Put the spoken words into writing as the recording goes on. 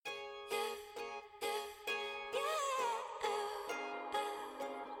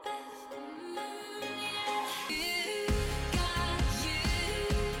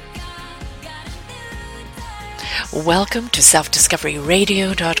Welcome to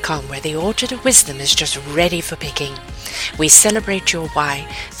selfdiscoveryradio.com, where the orchard of wisdom is just ready for picking. We celebrate your why,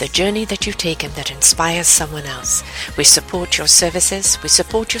 the journey that you've taken that inspires someone else. We support your services, we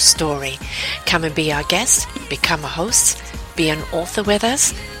support your story. Come and be our guest, become a host, be an author with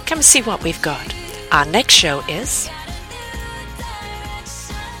us. Come and see what we've got. Our next show is...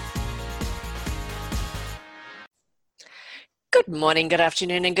 Good morning, good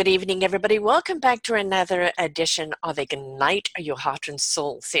afternoon, and good evening, everybody. Welcome back to another edition of Ignite Your Heart and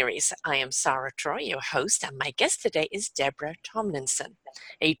Soul series. I am Sarah Troy, your host, and my guest today is Debra Thomlinson,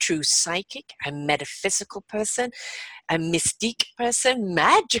 a true psychic, a metaphysical person, a mystique person,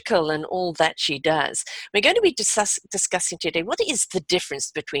 magical in all that she does. We're going to be discussing today what is the difference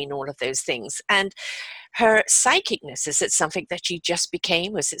between all of those things. And her psychicness, is it something that she just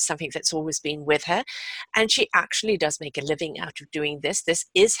became? Was it something that's always been with her? And she actually does make a living out of doing this. This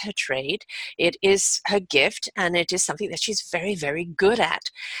is her trade. It is her gift, and it is something that she's very, very good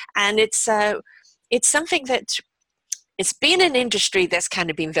at. And it's something that it's been an industry that's kind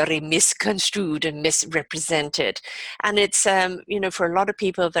of been very misconstrued and misrepresented. And it's, for a lot of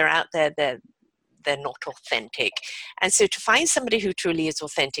people, they're out there, they're not authentic. And so to find somebody who truly is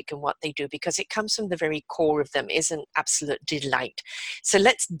authentic in what they do, because it comes from the very core of them, is an absolute delight. So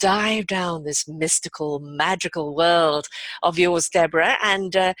let's dive down this mystical, magical world of yours, Debra,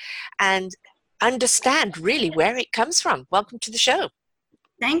 and understand really where it comes from. Welcome to the show.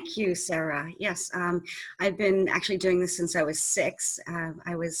 Thank you, Sarah. Yes, I've been actually doing this since I was 6.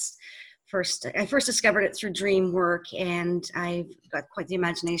 I first discovered it through dream work, and I've got quite the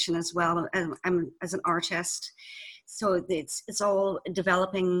imagination as well. I'm as an artist, so it's all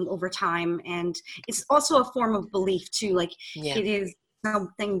developing over time, and it's also a form of belief too. It is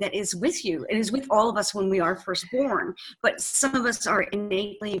something that is with you. It is with all of us when we are first born, but some of us are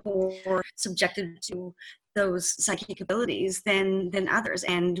innately more subjected to those psychic abilities than others,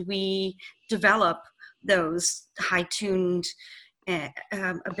 and we develop those high-tuned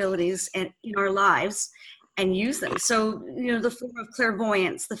abilities in our lives and use them. So, the form of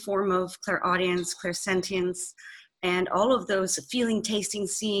clairvoyance, the form of clairaudience, clairsentience, and all of those feeling, tasting,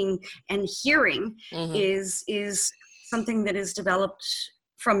 seeing, and hearing is something that is developed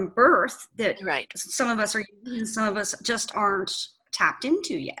from birth that some of us are using, some of us just aren't tapped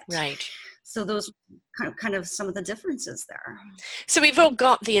into yet. Right. So those kind of some of the differences there. So we've all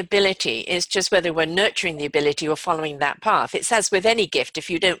got the ability. It's just whether we're nurturing the ability or following that path. It's as with any gift. If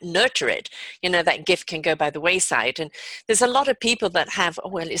you don't nurture it, that gift can go by the wayside. And there's a lot of people that have,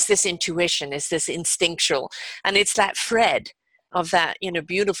 is this intuition? Is this instinctual? And it's that thread of that,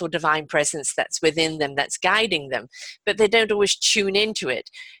 beautiful divine presence that's within them, that's guiding them, but they don't always tune into it.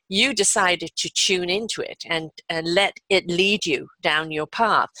 You decided to tune into it and let it lead you down your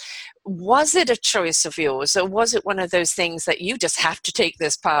path. Was it a choice of yours, or was it one of those things that you just have to take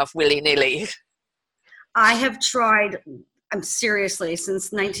this path willy-nilly? I have tried, seriously,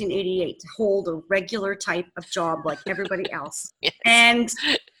 since 1988 to hold a regular type of job like everybody else. Yes. And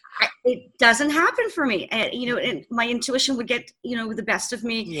it doesn't happen for me. And my intuition would get, the best of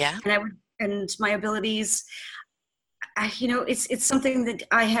me. Yeah. And my abilities, it's something that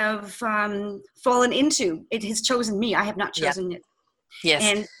I have fallen into. It has chosen me. I have not chosen it. Yes.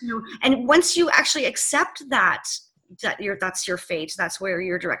 And, and once you actually accept that's your fate, that's where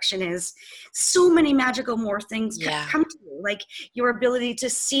your direction is, so many magical more things come to you, like your ability to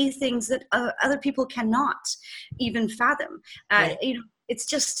see things that other people cannot even fathom. Right.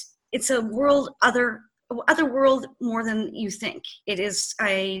 It's a world, other world more than you think. It is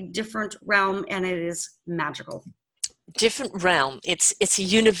a different realm, and it is magical. Different realm. It's a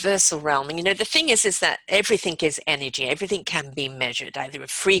universal realm. And the thing is that everything is energy. Everything can be measured, either a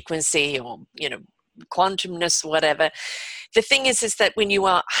frequency or quantumness, whatever. The thing is that when you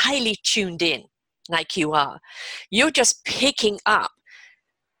are highly tuned in, like you are, you're just picking up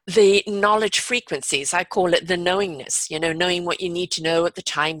the knowledge frequencies. I call it the knowingness, knowing what you need to know at the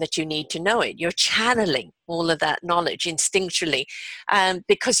time that you need to know it. You're channeling all of that knowledge instinctually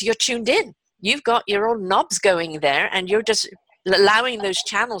because you're tuned in. You've got your own knobs going there, and you're just allowing those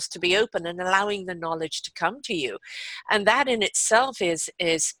channels to be open and allowing the knowledge to come to you. And that in itself is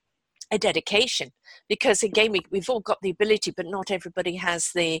a dedication, because again, we've all got the ability, but not everybody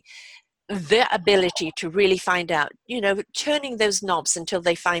has the ability to really find out, turning those knobs until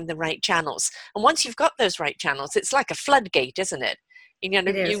they find the right channels. And once you've got those right channels, it's like a floodgate, isn't it? It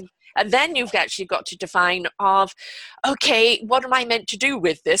is. And then you've actually got to define okay, what am I meant to do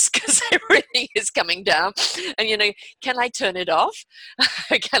with this? Because everything is coming down. And, can I turn it off?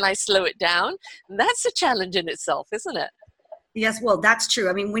 Can I slow it down? And that's a challenge in itself, isn't it? Yes, well, that's true.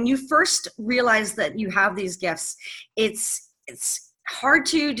 I mean, when you first realize that you have these gifts, it's hard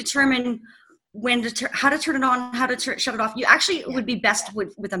to determine how to turn it on, how to shut it off. You actually it Yeah. would be best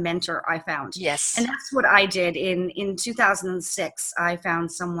with a mentor, I found. Yes. And that's what I did in 2006. I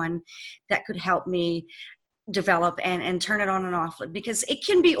found someone that could help me develop and turn it on and off, because it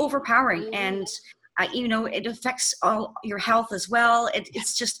can be overpowering. And it affects all your health as well.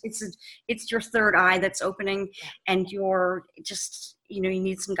 It's your third eye that's opening, and you're just, you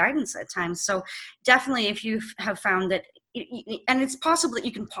need some guidance at times. So definitely, if you have found that, and it's possible that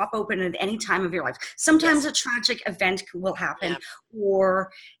you can pop open at any time of your life. Sometimes a tragic event will happen,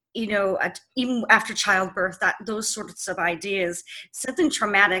 or even after childbirth, that those sorts of ideas, something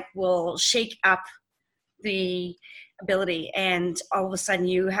traumatic will shake up the ability, and all of a sudden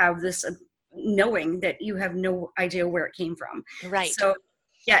you have this knowing that you have no idea where it came from. Right. So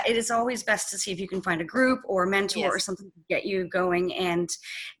yeah, it is always best to see if you can find a group or a mentor or something to get you going, and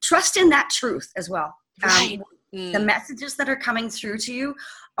trust in that truth as well. Right. The messages that are coming through to you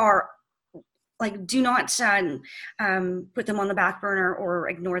are like, do not put them on the back burner or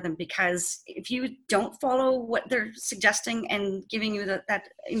ignore them, because if you don't follow what they're suggesting and giving you that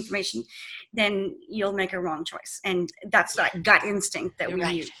information, then you'll make a wrong choice. And that's that gut instinct that we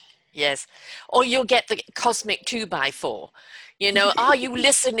use. Yes. Or you'll get the cosmic 2x4. Are you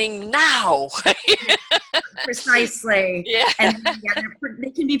listening now? Precisely. Yeah. And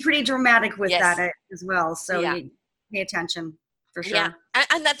they can be pretty dramatic with that as well. So you pay attention. For sure. Yeah.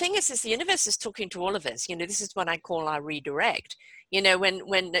 And the thing is the universe is talking to all of us. This is what I call our redirect.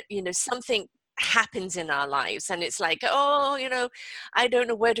 When something happens in our lives and it's like, I don't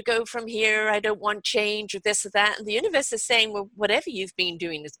know where to go from here. I don't want change or this or that. And the universe is saying, well, whatever you've been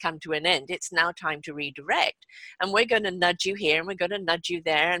doing has come to an end. It's now time to redirect. And we're going to nudge you here and we're going to nudge you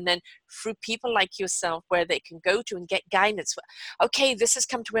there. And then through people like yourself, where they can go to and get guidance. Okay, this has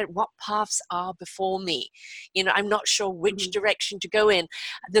come to an end. What paths are before me? I'm not sure which direction to go in.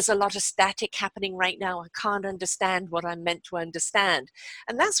 There's a lot of static happening right now. I can't understand what I'm meant to understand.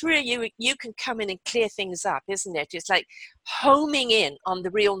 And that's where you can come in and clear things up, isn't it? It's like homing in on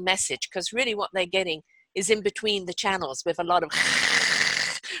the real message, because really what they're getting is in between the channels with a lot of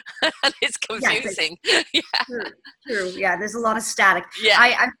and it's confusing. True. Yeah, there's a lot of static.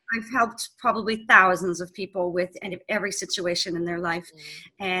 I've helped probably thousands of people with every situation in their life.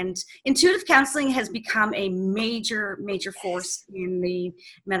 And intuitive counseling has become a major force in the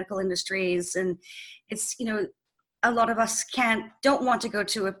medical industries. And it's, a lot of us don't want to go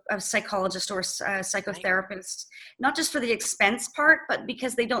to a psychologist or a psychotherapist, not just for the expense part, but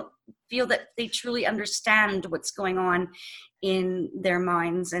because they don't feel that they truly understand what's going on in their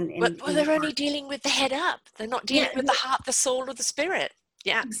minds. Well, they're only dealing with the head up. They're not dealing with the heart, the soul, or the spirit.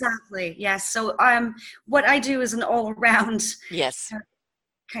 Yeah, exactly. Yes. So what I do is an all-around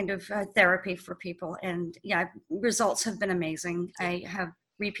kind of therapy for people, and results have been amazing. I have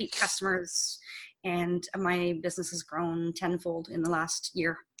repeat customers, and my business has grown tenfold in the last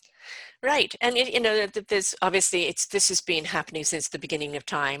year. Right. And, there's obviously this has been happening since the beginning of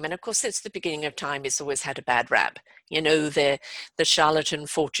time. And of course, since the beginning of time, it's always had a bad rap, the charlatan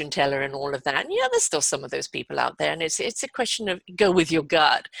fortune teller and all of that. And there's still some of those people out there. And it's a question of go with your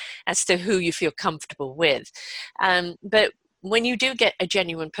gut as to who you feel comfortable with. But when you do get a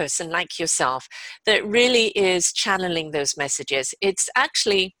genuine person like yourself that really is channeling those messages,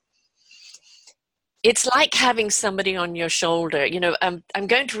 it's like having somebody on your shoulder. I'm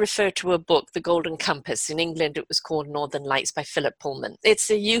going to refer to a book, The Golden Compass. In England, it was called Northern Lights by Philip Pullman. It's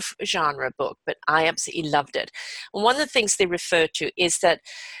a youth genre book, but I absolutely loved it. And one of the things they refer to is that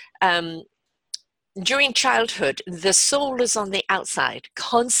during childhood, the soul is on the outside,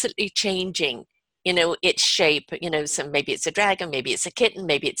 constantly changing its shape, so maybe it's a dragon, maybe it's a kitten,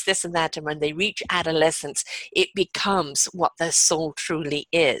 maybe it's this and that. And when they reach adolescence, it becomes what their soul truly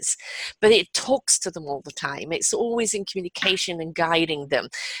is. But it talks to them all the time. It's always in communication and guiding them.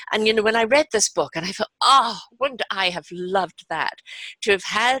 And, when I read this book and I thought, wouldn't I have loved that, to have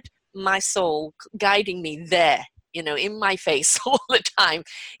had my soul guiding me there, in my face all the time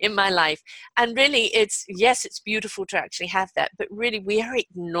in my life. And really it's beautiful to actually have that, but really we are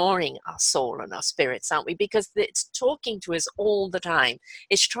ignoring our soul and our spirits, aren't we? Because it's talking to us all the time.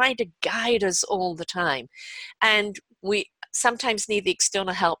 It's trying to guide us all the time. And we sometimes need the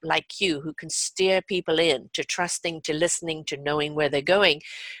external help like you, who can steer people in to trusting, to listening, to knowing where they're going.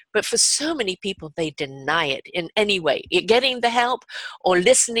 But for so many people, they deny it in any way. You're getting the help or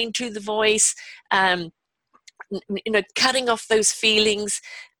listening to the voice, cutting off those feelings,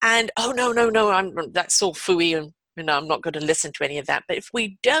 and no, that's all phooey, and I'm not going to listen to any of that. But if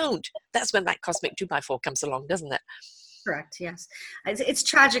we don't, that's when that cosmic 2x4 comes along, doesn't it? Correct. Yes, it's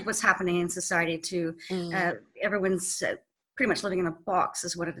tragic what's happening in society too. Mm, Everyone's pretty much living in a box,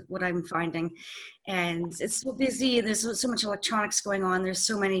 is what I'm finding, and it's so busy. There's so much electronics going on. There's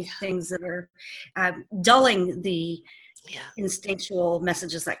so many things that are dulling the yeah. instinctual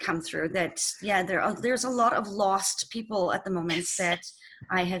messages that come through. That there's a lot of lost people at the moment Yes. that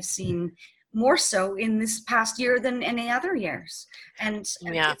I have seen more so in this past year than any other years, and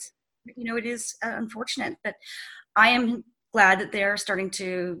Yeah. it's it is unfortunate, but I am glad that they're starting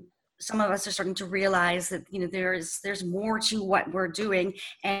to. Some of us are starting to realize that there's more to what we're doing,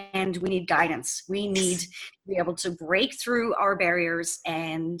 and we need guidance. We need Yes. to be able to break through our barriers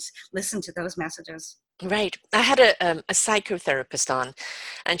and listen to those messages. Right. I had a psychotherapist on,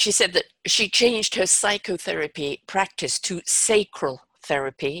 and she said that she changed her psychotherapy practice to sacral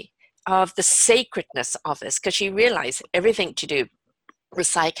therapy, of the sacredness of this, because she realized everything to do with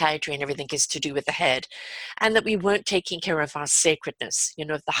psychiatry and everything is to do with the head, and that we weren't taking care of our sacredness,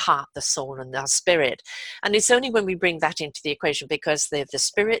 of the heart, the soul, and our spirit. And it's only when we bring that into the equation, because the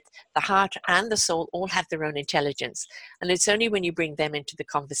spirit, the heart, and the soul all have their own intelligence. And it's only when you bring them into the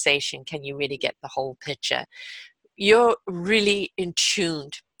conversation can you really get the whole picture. You're really in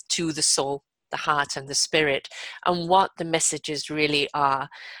tuned to the soul, the heart, and the spirit, and what the messages really are.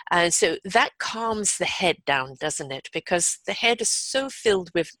 And so that calms the head down, doesn't it? Because the head is so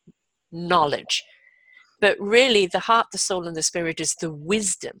filled with knowledge. But really, the heart, the soul, and the spirit is the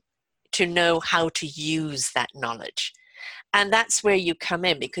wisdom to know how to use that knowledge. And that's where you come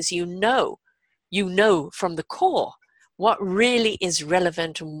in, because you know from the core what really is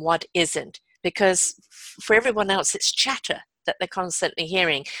relevant and what isn't. Because for everyone else, it's chatter that they're constantly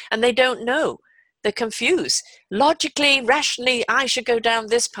hearing, and they don't know. They're confused. Logically, rationally, I should go down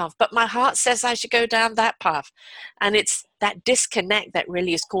this path, but my heart says I should go down that path. And it's that disconnect that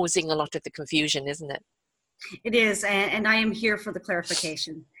really is causing a lot of the confusion, isn't it? It is, and I am here for the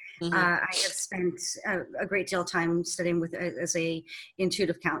clarification. Mm-hmm. I have spent a great deal of time studying with as a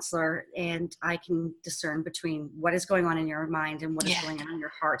intuitive counselor, and I can discern between what is going on in your mind and what is Yeah. going on in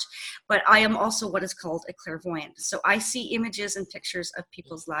your heart. But I am also what is called a clairvoyant. So I see images and pictures of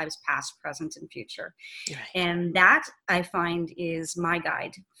people's lives, past, present, and future. Right. And that I find is my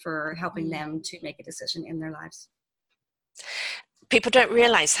guide for helping Mm. them to make a decision in their lives. People don't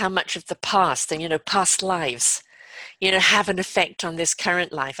realize how much of the past and, past lives, have an effect on this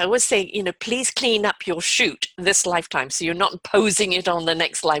current life. I always say, please clean up your chute this lifetime so you're not imposing it on the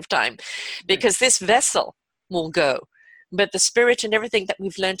next lifetime, because this vessel will go, but the spirit and everything that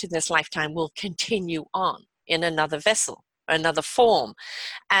we've learned in this lifetime will continue on in another vessel, another form.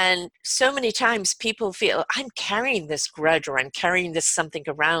 And so many times people feel, I'm carrying this grudge, or I'm carrying this something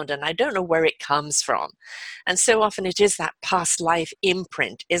around, and I don't know where it comes from. And so often it is that past life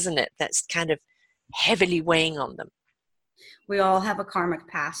imprint, isn't it, that's kind of heavily weighing on them. We all have a karmic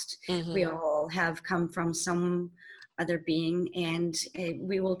past. Mm-hmm. We all have come from some other being, and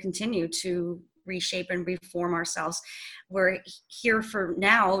we will continue to reshape and reform ourselves. We're here for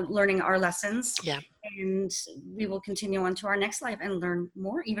now, learning our lessons, Yeah. and we will continue on to our next life and learn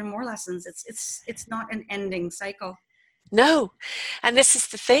more, even more lessons. It's not an ending cycle. No. And this is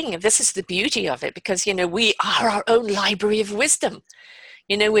the thing, this is the beauty of it, because, we are our own library of wisdom.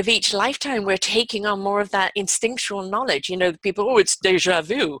 With each lifetime, we're taking on more of that instinctual knowledge. People, oh, it's deja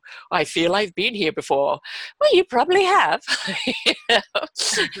vu. I feel I've been here before. Well, you probably have. You know?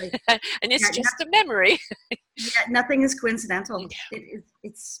 Exactly. And it's just a memory. Nothing is coincidental.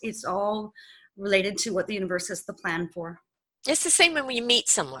 It's all related to what the universe has the plan for. It's the same when you meet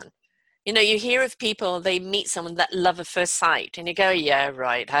someone. You hear of people, they meet someone that love at first sight, and you go, yeah,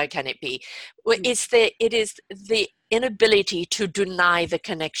 right, how can it be? Well, it is the inability to deny the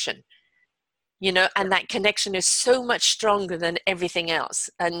connection, and that connection is so much stronger than everything else.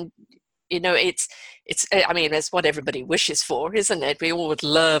 And, I mean, it's what everybody wishes for, isn't it? We all would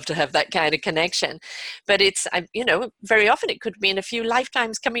love to have that kind of connection. But very often it could be in a few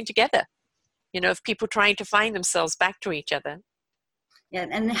lifetimes coming together, of people trying to find themselves back to each other. Yeah,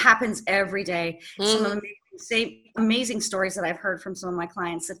 and it happens every day. Some Mm. amazing stories that I've heard from some of my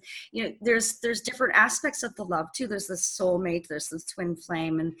clients that, there's different aspects of the love too. There's the soulmate, there's the twin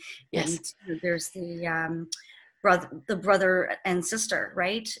flame, and Yes. there's the brother and sister,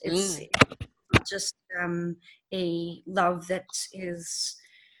 right? It's not just a love that is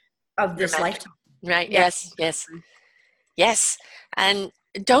of this Romantic. lifetime. Right. Yeah. Yes. And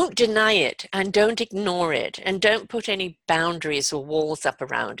don't deny it, and don't ignore it, and don't put any boundaries or walls up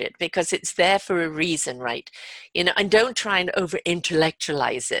around it, because it's there for a reason, right? And don't try and over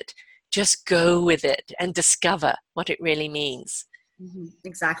intellectualize it. Just go with it and discover what it really means.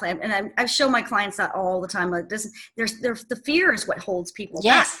 Exactly. And I show my clients that all the time. Like this, there's the fear is what holds people back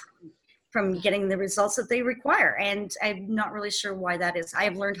Yes. from getting the results that they require. And I'm not really sure why that is. I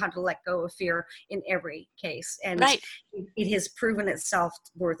have learned how to let go of fear in every case, and Right. it has proven itself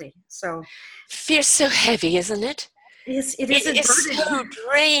worthy. So Fear's so heavy, isn't it? it It is a is burden. so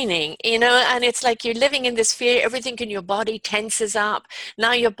draining, you know, and it's like you're living in this fear. Everything in your body tenses up.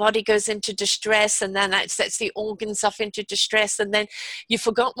 Now your body goes into distress, and then that sets the organs off into distress, and then you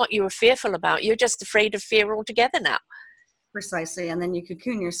forgot what you were fearful about. You're just afraid of fear altogether now. Precisely. And then you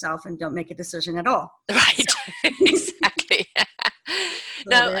cocoon yourself and don't make a decision at all. Right. Exactly. So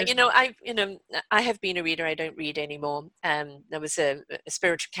Now, there's I have been a reader. I don't read anymore. I was a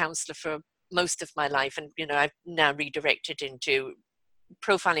spiritual counselor for most of my life, and I've now redirected into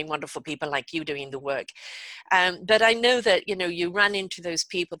profiling wonderful people like you doing the work. But I know that you run into those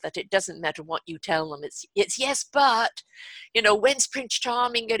people that it doesn't matter what you tell them. It's yes, but when's Prince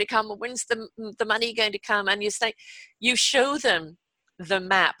Charming going to come, or when's the money going to come? And you show them the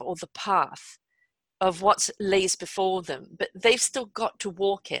map or the path of what lays before them, but they've still got to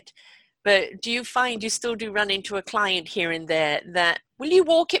walk it. But do you find you still do run into a client here and there that, will you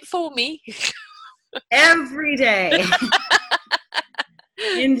walk it for me? every day.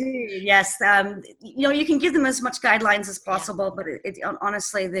 Indeed, yes. You can give them as much guidelines as possible, but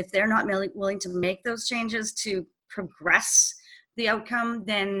honestly, if they're not willing to make those changes to progress the outcome,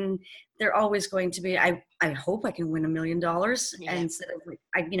 then they're always going to be. I hope I can win $1 million, instead of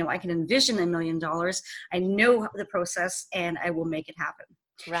I can envision $1 million. I know the process, and I will make it happen.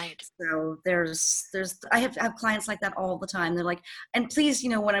 Right. So I have clients like that all the time. They're like, and please,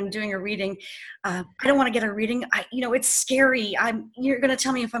 when I'm doing a reading, I don't want to get a reading. It's scary. You're going to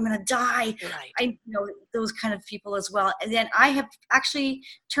tell me if I'm going to die. Right. Those kind of people as well. And then I have actually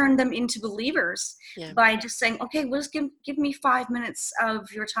turned them into believers by just saying, okay, well, just give me 5 minutes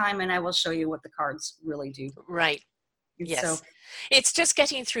of your time, and I will show you what the cards really do. Right. And Yes. so, it's just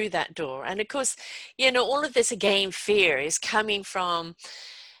getting through that door. And of course, all of this, again, fear is coming from,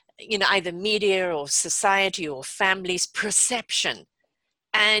 either media or society or families' perception.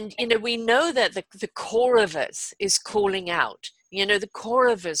 And, we know that the core of us is calling out. The core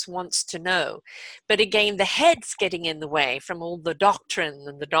of us wants to know. But again, the head's getting in the way from all the doctrine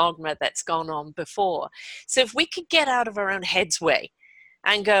and the dogma that's gone on before. So if we could get out of our own head's way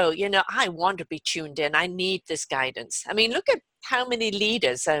and go, I want to be tuned in. I need this guidance. I mean, look at how many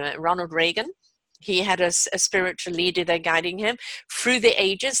leaders, Ronald Reagan, he had a spiritual leader there guiding him. Through the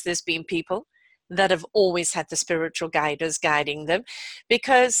ages, there's been people that have always had the spiritual guiders guiding them,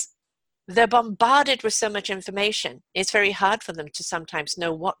 because they're bombarded with so much information. It's very hard for them to sometimes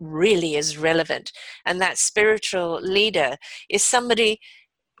know what really is relevant. And that spiritual leader is somebody,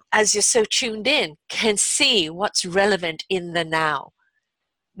 as you're so tuned in, can see what's relevant in the now,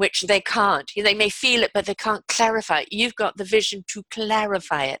 which they can't. They may feel it, but they can't clarify it. You've got the vision to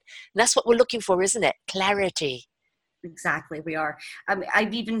clarify it. And that's what we're looking for, isn't it? Clarity. Exactly, we are.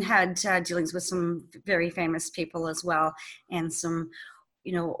 I've even had dealings with some very famous people as well, and some,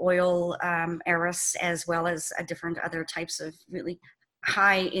 oil heiress, as well as different other types of really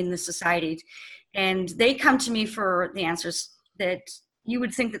high in the society. And they come to me for the answers that you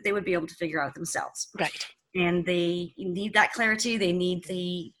would think that they would be able to figure out themselves. Right. And they need that clarity. They need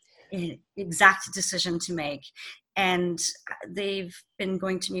the exact decision to make. And they've been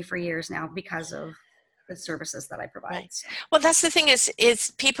going to me for years now because of the services that I provide. Right. Well, that's the thing is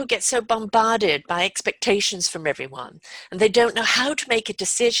people get so bombarded by expectations from everyone, and they don't know how to make a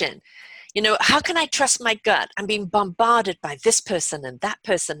decision. How can I trust my gut? I'm being bombarded by this person and that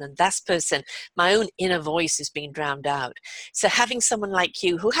person and that person. My own inner voice is being drowned out. So having someone like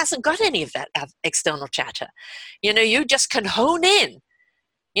you who hasn't got any of that external chatter, you just can hone in.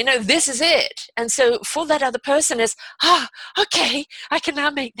 This is it. And so for that other person is, okay, I can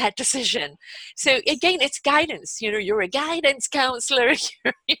now make that decision. So again, it's guidance. You're a guidance counselor.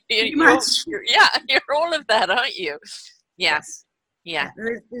 You're all of that, aren't you? Yeah. Yes. Yeah.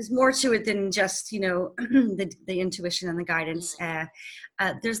 There's more to it than just, the intuition and the guidance.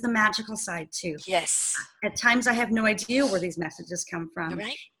 There's the magical side too. Yes. At times I have no idea where these messages come from.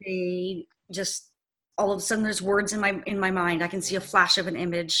 Right. They just, all of a sudden there's words in my mind. I can see a flash of an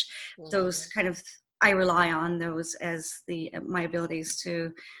image. Those kind of, I rely on those as my abilities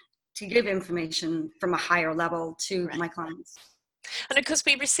to give information from a higher level to my clients. And of course,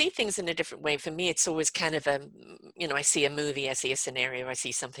 we receive things in a different way. For me, it's always kind of I see a movie, I see a scenario, I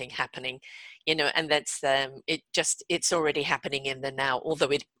see something happening, and that's it's already happening in the now. Although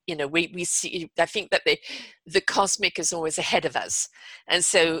we see, I think that the cosmic is always ahead of us, and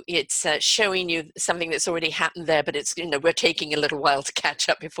so it's showing you something that's already happened there, but it's we're taking a little while to catch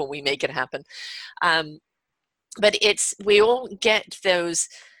up before we make it happen. But we all get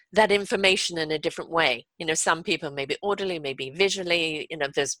that information in a different way. Some people maybe orally, maybe visually.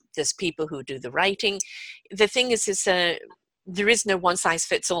 There's people who do the writing. The thing is there is no one size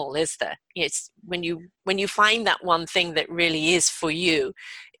fits all, is there? It's when you find that one thing that really is for you,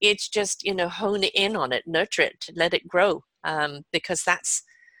 it's just hone it in on it, nurture it, let it grow, because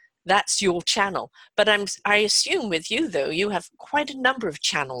that's your channel. But I assume with you though, you have quite a number of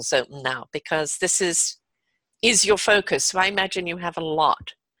channels open now, because this is your focus. So I imagine you have a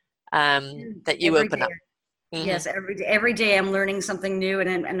lot that you Every open day. up. Mm-hmm. Yes, every day I'm learning something new,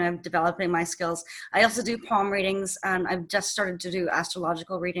 and I'm developing my skills. I also do palm readings. I've just started to do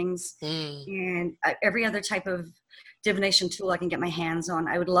astrological readings, and every other type of divination tool I can get my hands on.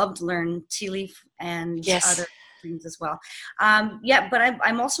 I would love to learn tea leaf and other things as well. But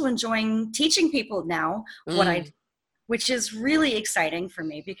I'm also enjoying teaching people now what I do, which is really exciting for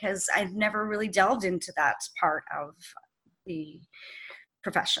me, because I've never really delved into that part of the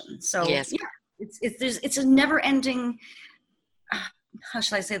profession. So yes. it's a never-ending, how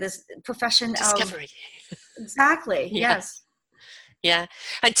shall I say this, profession discovery. Exactly. Yes. Yeah.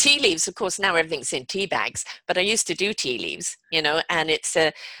 And tea leaves, of course, now everything's in tea bags, but I used to do tea leaves, and it's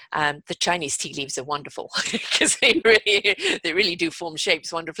the Chinese tea leaves are wonderful because they really do form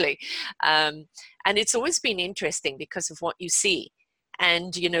shapes wonderfully. And it's always been interesting because of what you see.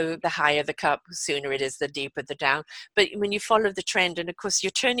 And, the higher the cup, sooner it is, the deeper the down. But when you follow the trend, and of course, you're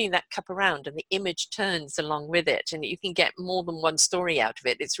turning that cup around and the image turns along with it, and you can get more than one story out of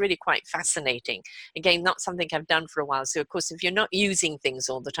it. It's really quite fascinating. Again, not something I've done for a while. So, of course, if you're not using things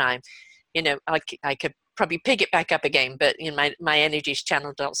all the time, I could probably pick it back up again, but my energy's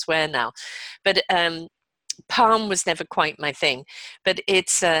channeled elsewhere now. But palm was never quite my thing. But I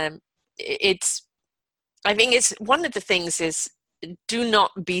think it's one of the things is, do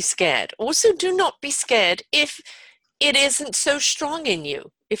not be scared. Also, do not be scared if it isn't so strong in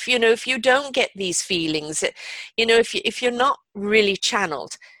you. If you don't get these feelings, if you're not really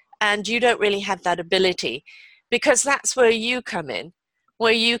channeled and you don't really have that ability, because that's where you come in,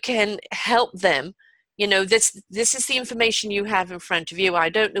 where you can help them. This is the information you have in front of you. I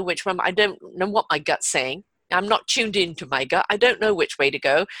don't know which one. I don't know what my gut's saying. I'm not tuned into my gut. I don't know which way to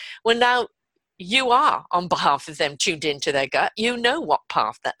go. Well, now you are, on behalf of them, tuned into their gut. You know what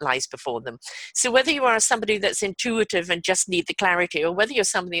path that lies before them. So whether you are somebody that's intuitive and just need the clarity, or whether you're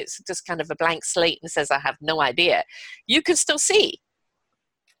somebody that's just kind of a blank slate and says, I have no idea, you can still see.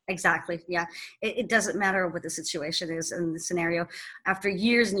 Exactly. Yeah. It doesn't matter what the situation is in the scenario. After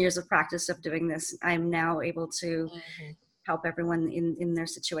years and years of practice of doing this, I'm now able to help everyone in their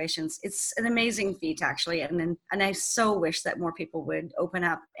situations. It's an amazing feat, actually. And I so wish that more people would open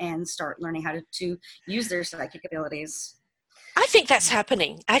up and start learning how to use their psychic abilities. I think that's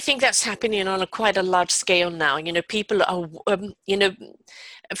happening. I think that's happening on quite a large scale now. People are,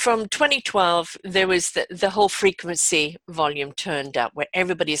 from 2012, there was the whole frequency volume turned up, where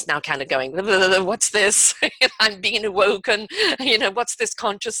everybody's now kind of going, what's this? I'm being awoken. What's this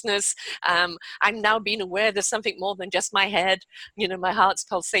consciousness? I'm now being aware there's something more than just my head. My heart's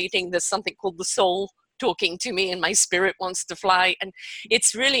pulsating. There's something called the soul talking to me, and my spirit wants to fly. And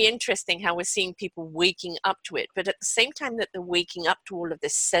it's really interesting how we're seeing people waking up to it, but at the same time that they're waking up to all of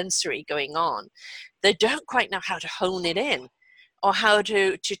this sensory going on, they don't quite know how to hone it in or how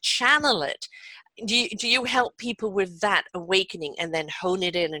to channel it. Do you help people with that awakening and then hone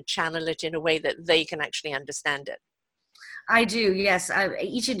it in and channel it in a way that they can actually understand it? I do, yes.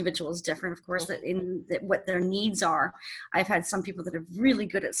 Each individual is different, of course, what their needs are. I've had some people that are really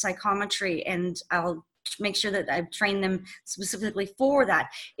good at psychometry, and I'll make sure that I've trained them specifically for that.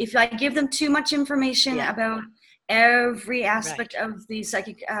 If I give them too much information about every aspect of the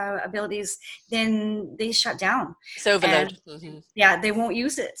psychic abilities, then they shut down. It's overload. Yeah, they won't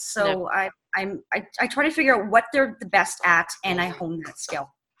use it. So I try to figure out what they're the best at, and I hone that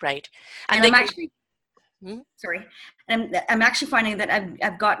skill. Right. And I'm actually sorry. And I'm actually finding that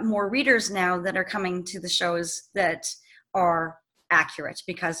I've got more readers now that are coming to the shows that are accurate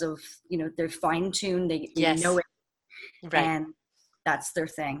because of, they're fine-tuned, they know it, and that's their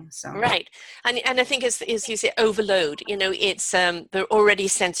thing. So right. And I think as you say, overload, it's they're already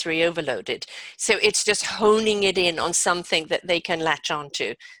sensory overloaded, so it's just honing it in on something that they can latch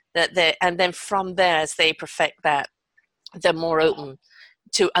onto, and then from there, as they perfect that, they're more open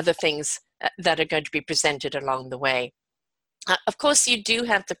to other things that are going to be presented along the way. Of course, you do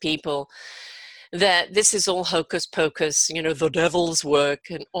have the people that this is all hocus pocus, the devil's work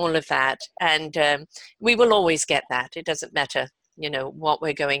and all of that. And we will always get that. It doesn't matter, what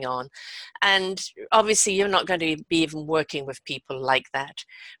we're going on. And obviously, you're not going to be even working with people like that.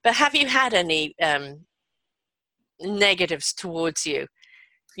 But have you had any negatives towards you,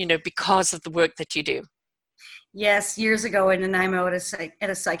 because of the work that you do? Yes, years ago in Nanaimo at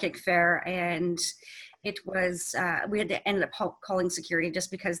a psychic fair, and it was we had to end up calling security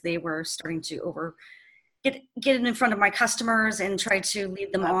just because they were starting to get in front of my customers and try to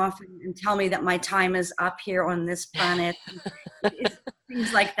lead them off and tell me that my time is up here on this planet.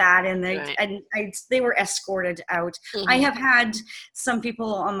 Things like that, and they were escorted out. Mm-hmm. I have had some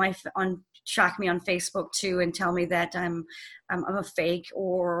people track me on Facebook too and tell me that I'm a fake,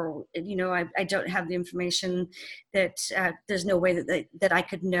 or I don't have the information, that there's no way that I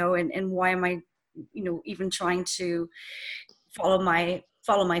could know, and why am I even trying to follow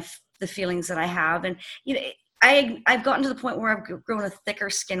the feelings that I have. And I've gotten to the point where I've grown a thicker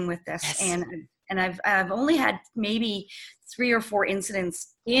skin with this. Yes. And I've only had maybe 3 or 4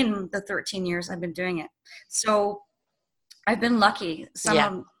 incidents in the 13 years I've been doing it. So I've been lucky.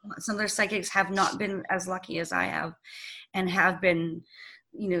 Some of their psychics have not been as lucky as I have, and have been,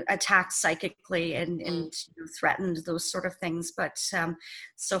 attacked psychically and threatened, those sort of things. But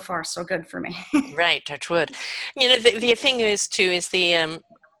so far, so good for me. Right, touch wood. The thing is the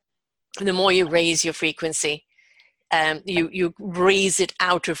more you raise your frequency, you raise it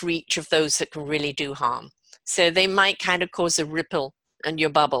out of reach of those that can really do harm. So they might kind of cause a ripple in your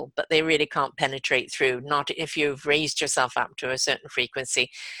bubble, but they really can't penetrate through, not if you've raised yourself up to a certain frequency.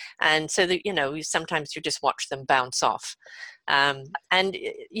 And so that, sometimes you just watch them bounce off. And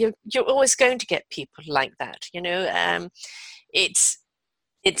you're always going to get people like that,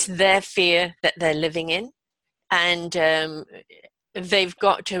 it's their fear that they're living in, and they've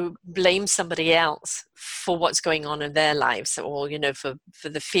got to blame somebody else for what's going on in their lives, or for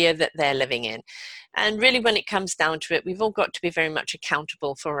the fear that they're living in. And really, when it comes down to it, we've all got to be very much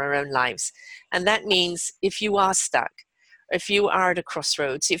accountable for our own lives. And that means if you are stuck, if you are at a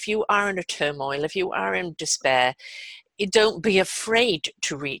crossroads, if you are in a turmoil, if you are in despair, don't be afraid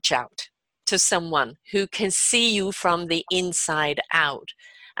to reach out to someone who can see you from the inside out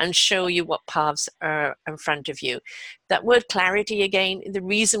and show you what paths are in front of you. That word clarity, again, the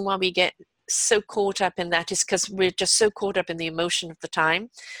reason why we get so caught up in that is because we're just so caught up in the emotion of the time.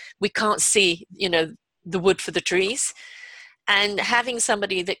 We can't see, the wood for the trees. And having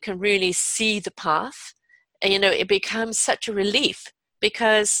somebody that can really see the path, it becomes such a relief,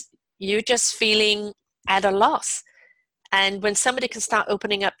 because you're just feeling at a loss. And when somebody can start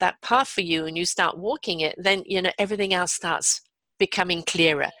opening up that path for you and you start walking it, then, everything else starts becoming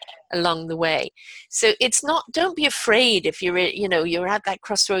clearer along the way. So don't be afraid if you're at that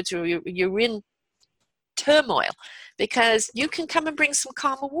crossroads, or you're in turmoil, because you can come and bring some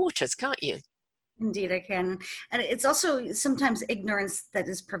calmer waters, can't you? Indeed, I can. And it's also sometimes ignorance that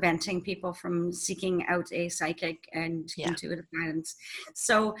is preventing people from seeking out a psychic and intuitive guidance.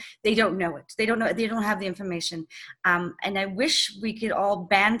 So they don't know it. They don't have the information. And I wish we could all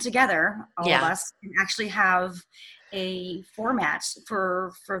band together, all of us, and actually have a format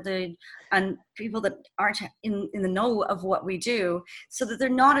for the people that aren't in the know of what we do, so that they're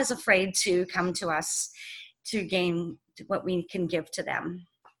not as afraid to come to us to gain what we can give to them.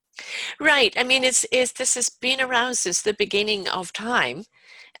 Right. I mean, this has been around since the beginning of time,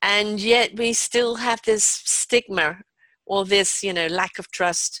 and yet we still have this stigma, or this, lack of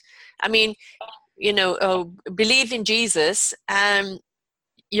trust. I mean, believe in Jesus.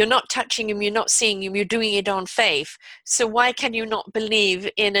 You're not touching him, you're not seeing him, you're doing it on faith. So why can you not believe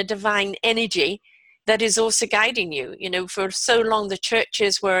in a divine energy that is also guiding you? For so long, the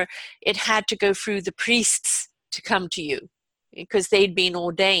churches where it had to go through the priests to come to you, because they'd been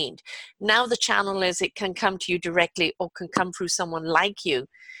ordained. Now the channel is, it can come to you directly, or can come through someone like you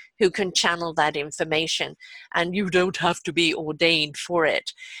who can channel that information, and you don't have to be ordained for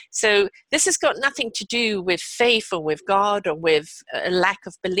it. So this has got nothing to do with faith, or with God, or with a lack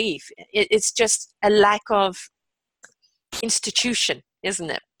of belief. It's just a lack of institution, isn't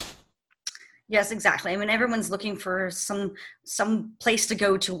it? Yes, exactly. I mean, everyone's looking for some place to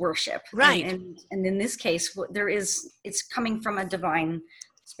go to worship. Right. And in this case, it's coming from a divine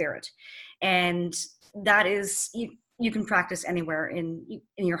spirit. And that is, you can practice anywhere in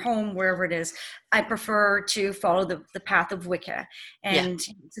your home, wherever it is. I prefer to follow the path of Wicca. And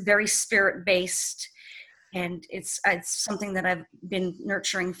it's a very spirit-based And it's something that I've been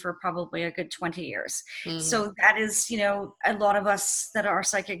nurturing for probably a good 20 years. Mm-hmm. So that is, a lot of us that are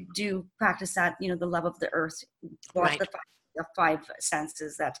psychic do practice that, the love of the earth, Right. the five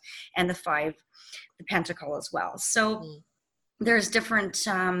senses and the pentacle as well. So there's different,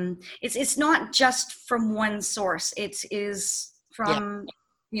 it's not just from one source, it is from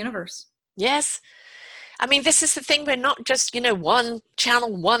the universe. Yes. I mean, this is the thing. We're not just, one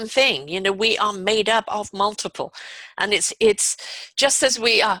channel, one thing. We are made up of multiple. And it's just as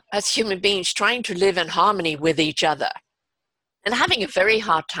we are, as human beings, trying to live in harmony with each other and having a very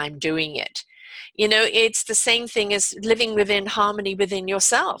hard time doing it. It's the same thing as living within harmony within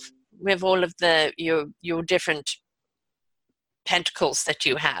yourself, with all of your different pentacles that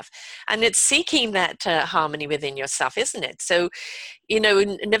you have. And it's seeking that harmony within yourself, isn't it? So,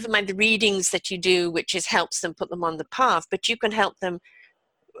 never mind the readings that you do, which helps them put them on the path, but you can help them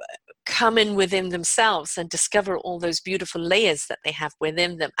come in within themselves and discover all those beautiful layers that they have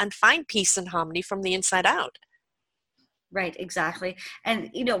within them and find peace and harmony from the inside out. Right, exactly. And,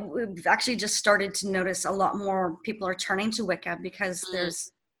 we've actually just started to notice a lot more people are turning to Wicca because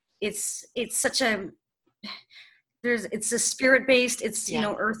it's a spirit-based, it's,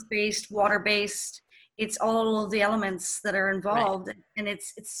 earth-based, water-based. It's all of the elements that are involved. Right. And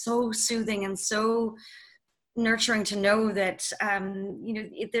it's so soothing and so nurturing to know that,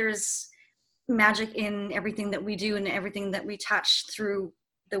 there's magic in everything that we do and everything that we touch through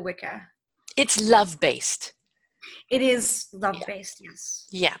the Wicca. It's love-based. It is love-based, yes.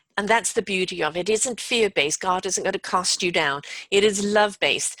 Yeah, and that's the beauty of it. It isn't fear-based. God isn't going to cast you down. It is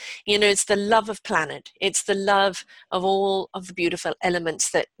love-based. It's the love of planet. It's the love of all of the beautiful elements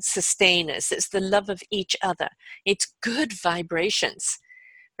that sustain us. It's the love of each other. It's good vibrations,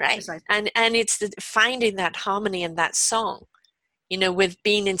 right? Precisely. And it's finding that harmony in that song, with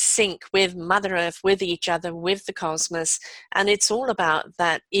being in sync with Mother Earth, with each other, with the cosmos. And it's all about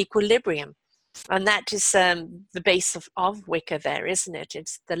that equilibrium. And that is the base of Wicca there, isn't it?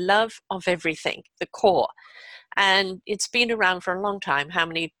 It's the love of everything, the core. And it's been around for a long time. How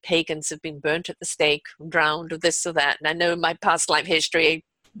many pagans have been burnt at the stake, drowned, or this or that? And I know in my past life history,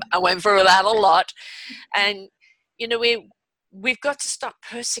 I went through that a lot. And, we've got to stop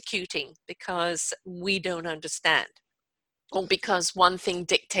persecuting because we don't understand, or because one thing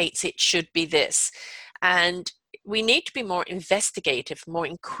dictates it should be this. And we need to be more investigative, more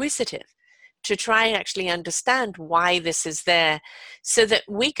inquisitive, to try and actually understand why this is there, so that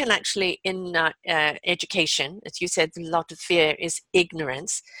we can actually, in education, as you said, a lot of fear is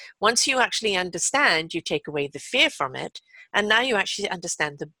ignorance. Once you actually understand, you take away the fear from it, and now you actually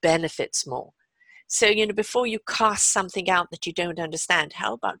understand the benefits more. So, before you cast something out that you don't understand,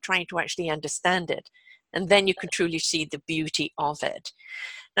 how about trying to actually understand it? And then you can truly see the beauty of it.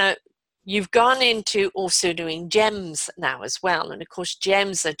 Now, you've gone into also doing gems now as well. And of course,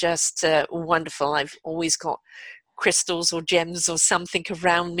 gems are just wonderful. I've always got crystals or gems or something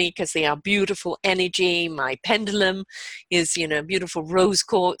around me because they are beautiful energy. My pendulum is, beautiful rose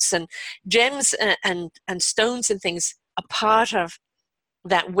quartz, and gems and stones and things are part of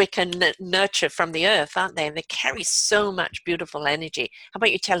that Wiccan nurture from the earth, aren't they? And they carry so much beautiful energy. How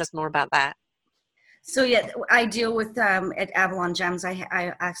about you tell us more about that? So yeah, I deal with at Avalon Gems.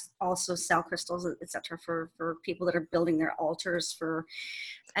 I also sell crystals, etc., for people that are building their altars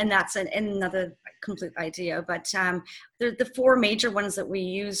and that's another complete idea. But the four major ones that we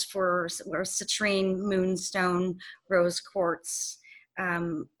use are citrine, moonstone, rose quartz.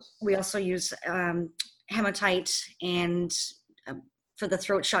 We also use hematite, and for the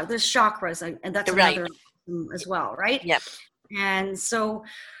throat chakra, there's chakras, and that's another as well, right? Yep. And so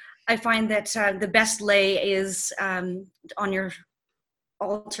I find that the best lay is on your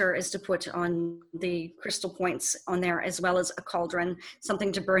altar is to put on the crystal points on there, as well as a cauldron,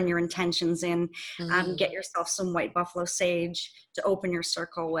 something to burn your intentions in. Get yourself some white buffalo sage to open your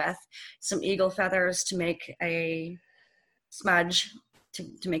circle with, some eagle feathers to make a smudge,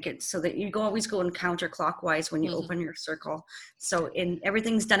 to make it so that you always go in counterclockwise when you open your circle. So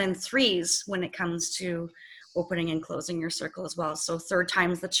everything's done in threes when it comes to opening and closing your circle as well. So third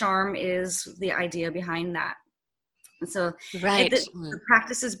time's the charm is the idea behind that. So the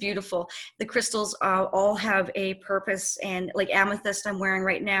practice is beautiful. The crystals all have a purpose, and like amethyst I'm wearing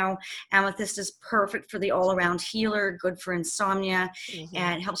right now, amethyst is perfect for the all-around healer, good for insomnia,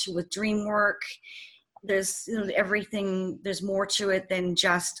 and helps you with dream work. There's everything, there's more to it than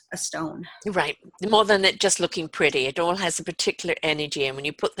just a stone. Right. More than it just looking pretty. It all has a particular energy, and when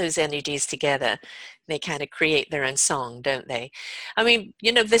you put those energies together, they kind of create their own song, don't they? I mean,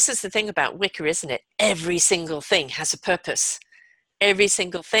 this is the thing about Wicca, isn't it? Every single thing has a purpose. Every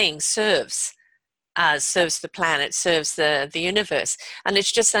single thing serves serves the planet, serves the universe. And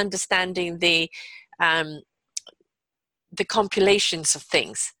it's just understanding the compilations of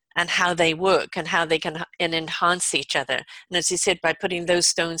things and how they work and how they can enhance each other. And as you said, by putting those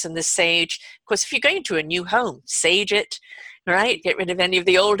stones in the sage, of course, if you're going to a new home, sage it, right? Get rid of any of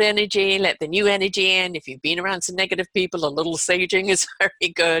the old energy, let the new energy in. If you've been around some negative people, a little saging is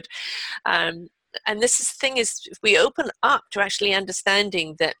very good. And this thing is, if we open up to actually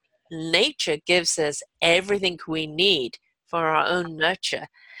understanding that nature gives us everything we need for our own nurture,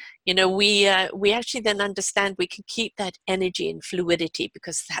 we actually then understand we can keep that energy and fluidity,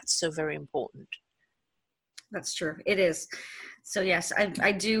 because that's so very important. That's true. It is. So yes,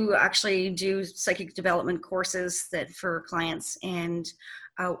 I do actually do psychic development courses that for clients, and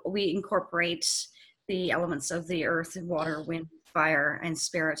we incorporate the elements of the earth and water, wind, fire, and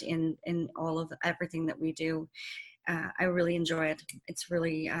spirit in all of everything that we do. I really enjoy it. It's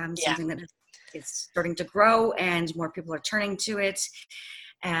really something that is starting to grow, and more people are turning to it.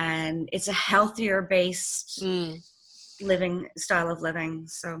 And it's a healthier based living style of living.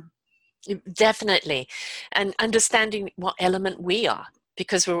 So definitely. And understanding what element we are,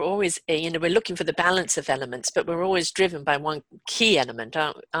 because we're always, we're looking for the balance of elements, but we're always driven by one key element,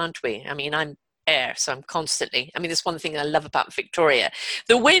 aren't we? I mean, I'm air, so I'm constantly, that's one thing I love about Victoria.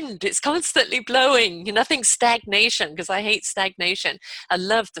 The wind, it's constantly blowing, nothing stagnation, because I hate stagnation. I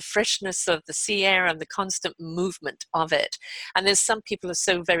love the freshness of the sea air and the constant movement of it. And there's some people who are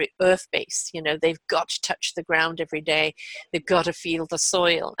so very earth-based, they've got to touch the ground every day, they've got to feel the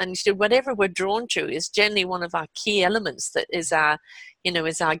soil. And whatever we're drawn to is generally one of our key elements that is our,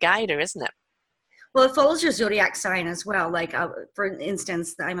 is our guider, isn't it? Well, it follows your zodiac sign as well. Like, for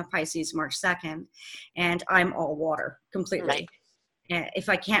instance, I'm a Pisces, March 2nd, and I'm all water completely. Right. And if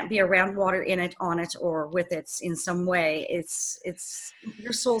I can't be around water, in it, on it, or with it in some way, it's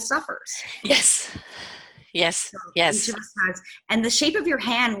your soul suffers. Yes. Yes. So yes. Each of us has, and the shape of your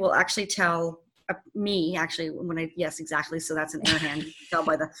hand will actually tell me, actually, yes, exactly. So that's an air hand. You can tell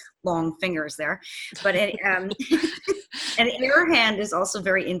by the long fingers there. But an air hand is also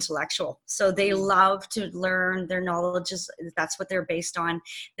very intellectual. So they love to learn. Their knowledge that's what they're based on.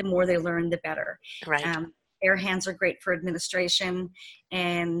 The more they learn, the better. Right. Air hands are great for administration,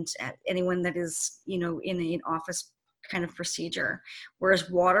 and anyone that is, in an office kind of procedure, whereas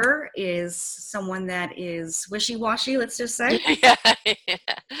water is someone that is wishy-washy, let's just say.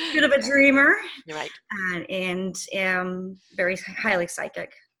 Bit of a dreamer. You're right. And very highly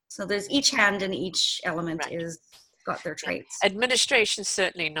psychic. So there's each hand and each element is got their traits. Administration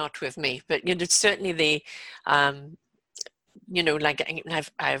certainly not with me, but it's certainly the like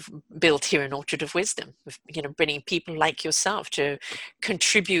I've built here an Orchard of Wisdom, bringing people like yourself to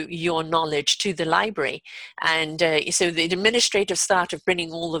contribute your knowledge to the library. And so the administrative start of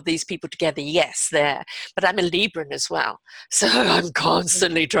bringing all of these people together, yes, there. But I'm a Libran as well. So I'm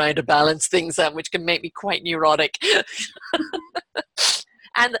constantly trying to balance things out, which can make me quite neurotic.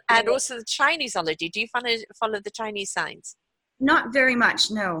 and also the Chineseology. Do you follow the Chinese signs? Not very much,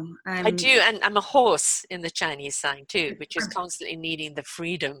 no. I do, and I'm a horse in the Chinese sign too, which is constantly needing the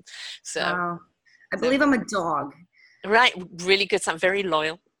freedom. So I believe I'm a dog. Right, really good. So I'm very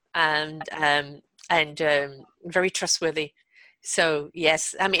loyal and very trustworthy. So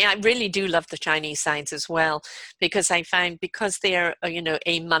yes, I really do love the Chinese signs as well, because I find, because they are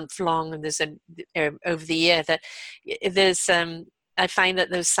a month long, and there's over the year that there's I find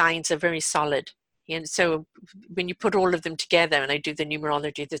that those signs are very solid. And so when you put all of them together, and I do the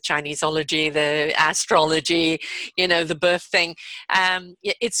numerology, the Chineseology, the astrology, the birth thing,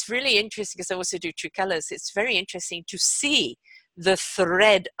 it's really interesting, because I also do true colors. It's very interesting to see the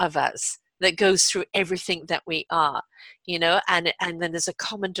thread of us that goes through everything that we are, and then there's a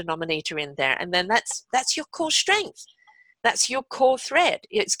common denominator in there. And then that's your core strength. That's your core thread.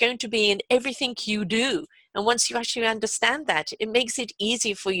 It's going to be in everything you do. And once you actually understand that, it makes it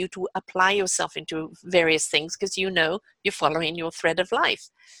easy for you to apply yourself into various things, because you're following your thread of life.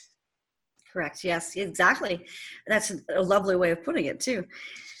 Correct. Yes, exactly. That's a lovely way of putting it too.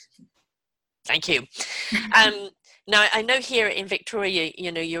 Thank you. Now, I know here in Victoria,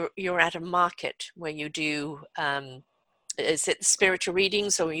 you're at a market where you do, is it spiritual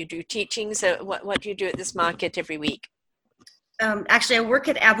readings, or you do teachings? What do you do at this market every week? Actually, I work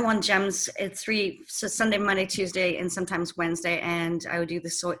at Avalon Gems at so Sunday, Monday, Tuesday, and sometimes Wednesday, and I would do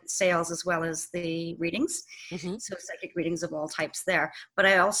the sales as well as the readings. Mm-hmm. So psychic readings of all types there. But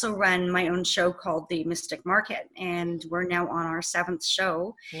I also run my own show called The Mystic Market, and we're now on our 7th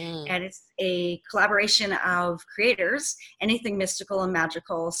show. Mm. And it's a collaboration of creators, anything mystical and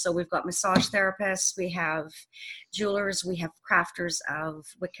magical. So we've got massage therapists, we have jewelers, we have crafters of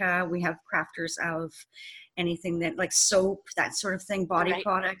Wicca, we have crafters of anything that like soap, that sort of thing, body Right.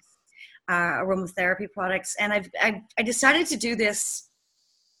 products, aromatherapy products. And I decided to do this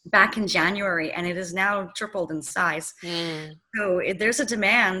back in January, and it is now tripled in size. Mm. So there's a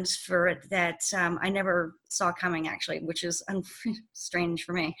demand for it that I never saw coming, actually, which is strange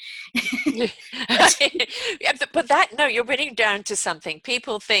for me. Yeah, but no, you're getting down to something.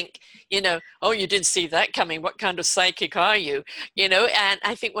 People think, oh, you didn't see that coming. What kind of psychic are you? And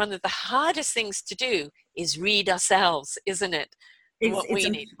I think one of the hardest things to do is read ourselves, isn't it? What It's we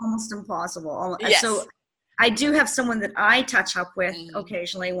need. almost impossible. So Yes. I do have someone that I touch up with Mm.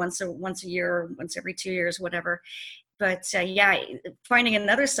 occasionally, once a year, once every 2 years, whatever. But yeah, finding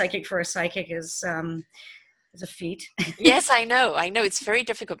another psychic for a psychic is a feat. Yes, I know. It's very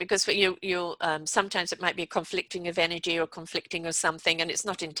difficult because you sometimes it might be a conflicting of energy or conflicting of something, and it's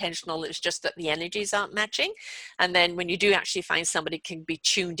not intentional. It's just that the energies aren't matching. And then when you do actually find somebody can be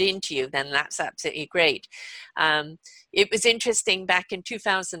tuned into you, then that's absolutely great. It was interesting. Back in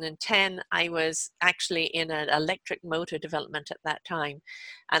 2010, I was actually in an electric motor development at that time,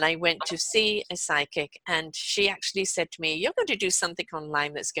 and I went to see a psychic, and she actually said to me, "You're going to do something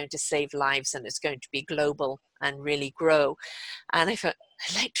online that's going to save lives, and it's going to be global and really grow." And I thought,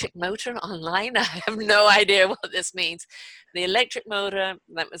 electric motor online? I have no idea what this means. The electric motor,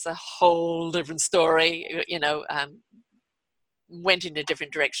 that was a whole different story, went in a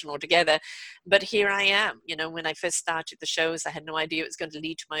different direction altogether. But here I am. When I first started the shows, I had no idea it was going to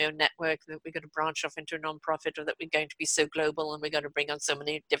lead to my own network, that we're going to branch off into a non-profit, or that we're going to be so global and we're going to bring on so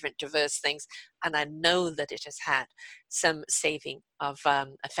many different diverse things. And I know that it has had some saving of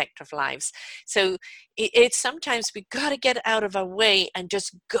effect of lives. So it's sometimes we got to get out of our way and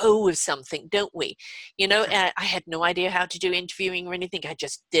just go with something, don't we? I had no idea how to do interviewing or anything. I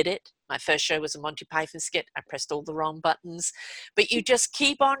just did it. My first show was a Monty Python skit. I pressed all the wrong buttons, but you just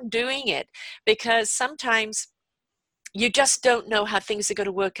keep on doing it, because sometimes you just don't know how things are going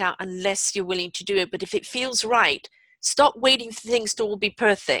to work out unless you're willing to do it. But if it feels right, stop waiting for things to all be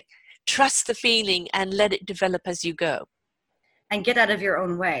perfect. Trust the feeling and let it develop as you go. And get out of your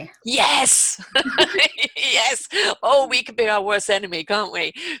own way. Yes. Yes. Oh, we could be our worst enemy, can't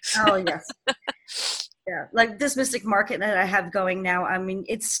we? Oh, yes. Yeah, like this mystic market that I have going now, I mean,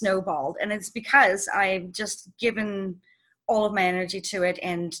 it's snowballed, and it's because I've just given all of my energy to it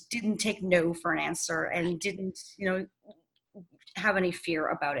and didn't take no for an answer, and didn't, have any fear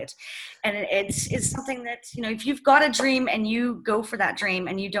about it. And it's something that, if you've got a dream and you go for that dream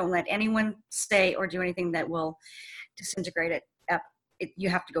and you don't let anyone say or do anything that will disintegrate it, you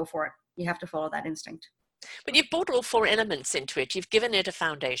have to go for it. You have to follow that instinct. But you've brought all 4 elements into it. You've given it a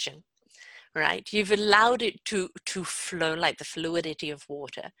foundation. Right? You've allowed it to flow like the fluidity of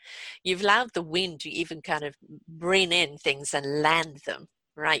water. You've allowed the wind to even kind of bring in things and land them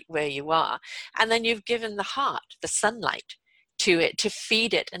right where you are. And then you've given the heart, the sunlight to it, to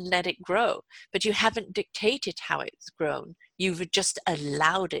feed it and let it grow. But you haven't dictated how it's grown. You've just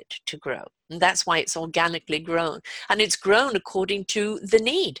allowed it to grow. And that's why it's organically grown. And it's grown according to the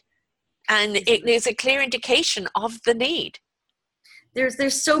need. And it is a clear indication of the need.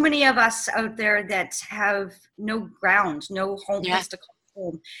 There's so many of us out there that have no ground, no home, place to call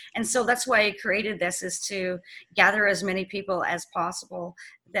home. And so that's why I created this, is to gather as many people as possible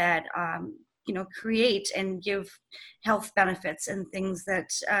that, create and give health benefits and things that,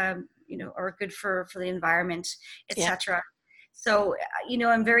 are good for the environment, etc. So,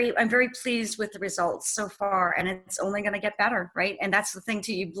 I'm very pleased with the results so far, and it's only going to get better, right? And that's the thing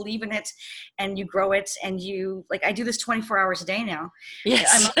too. You believe in it, and you grow it, and I do this 24 hours a day now.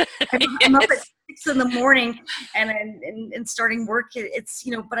 Yes. I'm up at 6 in the morning, and starting work. It's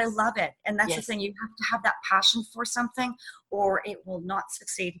but I love it, and that's the thing. You have to have that passion for something, or it will not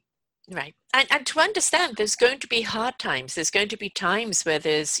succeed. Right. And to understand, there's going to be hard times. There's going to be times where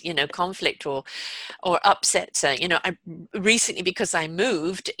there's, conflict or upsets. I recently, because I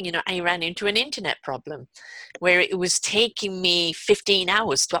moved, I ran into an internet problem where it was taking me 15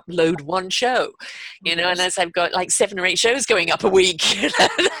 hours to upload one show, and as I've got like 7 or 8 shows going up a week,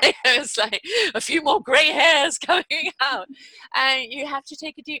 it's like a few more gray hairs coming out. And you have to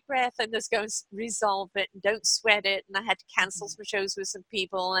take a deep breath and just go and resolve it, and don't sweat it. And I had to cancel some shows with some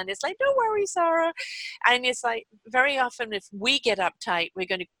people, and it's like, don't worry sorry, Sarah. And it's like, very often if we get uptight, we're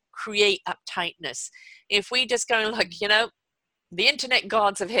going to create uptightness. If we just go like, the internet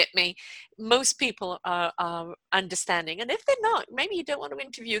gods have hit me, most people are understanding. And if they're not, maybe you don't want to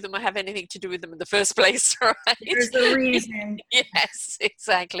interview them or have anything to do with them in the first place, right? There's the reason. Yes,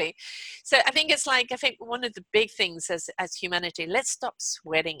 exactly. So I think one of the big things as humanity, let's stop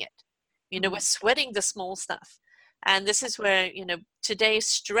sweating it. We're sweating the small stuff. And this is where, today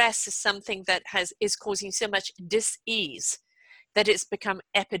stress is something that is causing so much dis-ease that it's become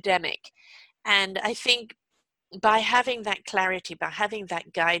epidemic. And I think by having that clarity, by having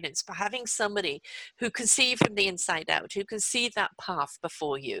that guidance, by having somebody who can see from the inside out, who can see that path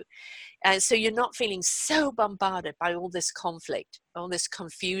before you. And so you're not feeling so bombarded by all this conflict, all this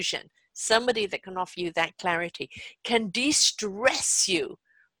confusion. Somebody that can offer you that clarity can de-stress you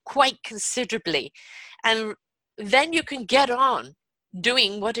quite considerably. And then you can get on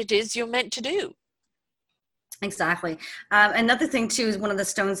doing what it is you're meant to do. Exactly. Another thing too is one of the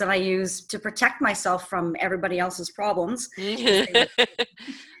stones that I use to protect myself from everybody else's problems. I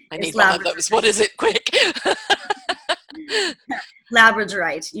need one of those. What is it? Quick.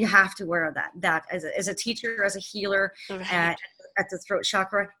 Labradorite. You have to wear that as a teacher, as a healer, right. At the throat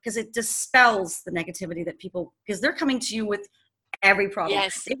chakra, because it dispels the negativity that people, because they're coming to you with every problem.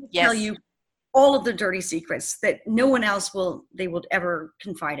 Yes. They will tell you all of the dirty secrets that no one else will ever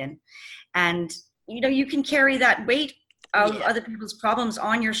confide in. And you can carry that weight of other people's problems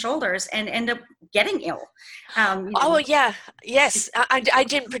on your shoulders and end up getting ill. Yes. I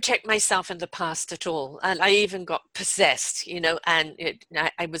didn't protect myself in the past at all. And I even got possessed, and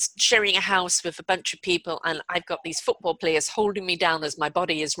I was sharing a house with a bunch of people, and I've got these football players holding me down as my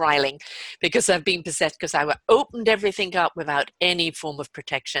body is riling because I've been possessed, because I opened everything up without any form of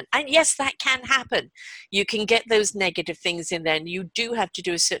protection. And yes, that can happen. You can get those negative things in there, and you do have to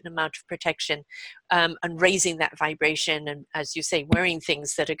do a certain amount of protection and raising that vibration. And as you say, wearing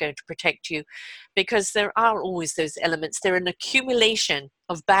things that are going to protect you, because there are always those elements. They're an accumulation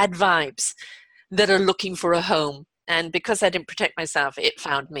of bad vibes that are looking for a home. And because I didn't protect myself, it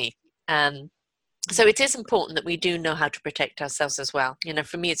found me. So it is important that we do know how to protect ourselves as well.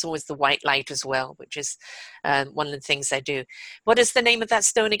 For me, it's always the white light as well, which is one of the things I do. What is the name of that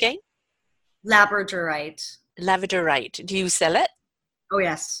stone again? Labradorite. Labradorite. Do you sell it? Oh,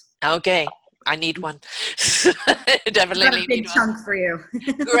 yes. Okay. I need one. Definitely Got a big chunk for you.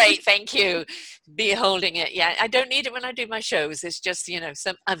 Great, thank you. Be holding it. Yeah, I don't need it when I do my shows. It's just,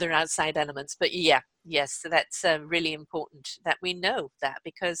 some other outside elements. But yes, so that's really important that we know that,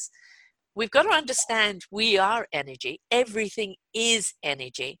 because we've got to understand we are energy. Everything is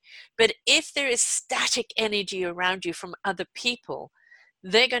energy. But if there is static energy around you from other people,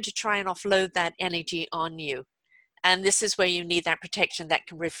 they're going to try and offload that energy on you. And this is where you need that protection that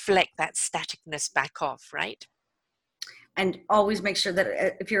can reflect that staticness back off, right? And always make sure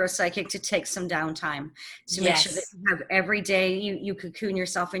that if you're a psychic, to take some downtime, to make sure that you have every day you cocoon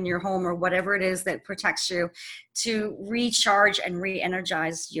yourself in your home or whatever it is that protects you, to recharge and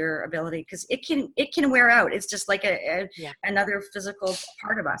re-energize your ability, because it can wear out. It's just like another physical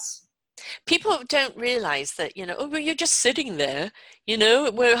part of us. People don't realize that, you're just sitting there,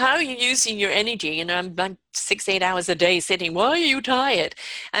 well, how are you using your energy? I'm 6-8 hours a day sitting. Why are you tired?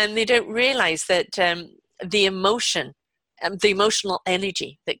 And they don't realize that the emotional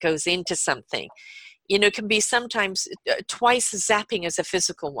energy that goes into something, can be sometimes twice as zapping as a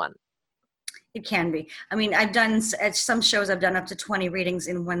physical one. It can be. I mean, at some shows, I've done up to 20 readings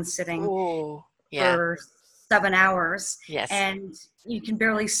in one sitting. Oh, yeah. For 7 hours. Yes. And you can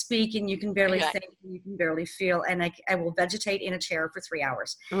barely speak, and you can barely think, and you can barely feel. And I will vegetate in a chair for 3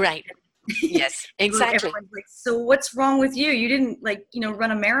 hours. Right. Yes, exactly. Everyone's like, so what's wrong with you? You didn't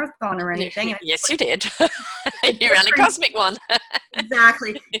run a marathon or anything. Yes, you did. You ran a cosmic one.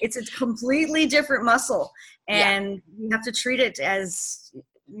 Exactly. It's a completely different muscle, and you have to treat it as,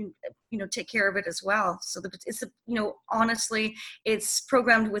 take care of it as well. So it's honestly, it's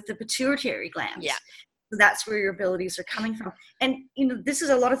programmed with the pituitary glands. Yeah. So that's where your abilities are coming from. And, this is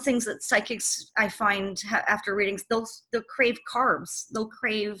a lot of things that psychics, I find, after readings, they'll crave carbs, they'll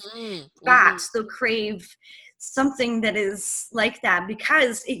crave fats, they'll crave something that is like that,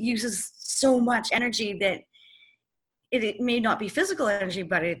 because it uses so much energy that it may not be physical energy,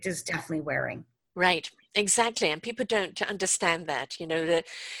 but it is definitely wearing. Right, exactly. And people don't understand that, that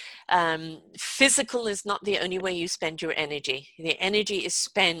physical is not the only way you spend your energy. The energy is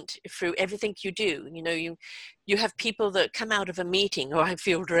spent through everything you do. You have people that come out of a meeting, I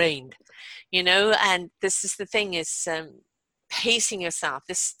feel drained, and this is the thing is, pacing yourself.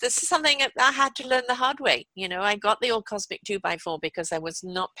 This is something that I had to learn the hard way. I got the old cosmic 2x4 because I was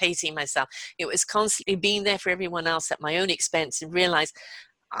not pacing myself. It was constantly being there for everyone else at my own expense, and realize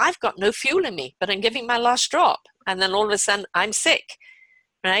I've got no fuel in me, but I'm giving my last drop. And then all of a sudden I'm sick.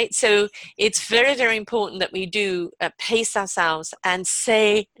 Right? So it's very, very important that we do pace ourselves and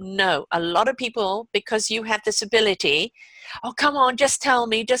say no. A lot of people, because you have this ability, oh, come on, just tell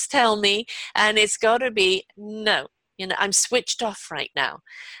me. And it's got to be no. I'm switched off right now.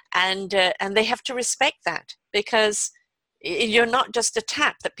 And they have to respect that, because you're not just a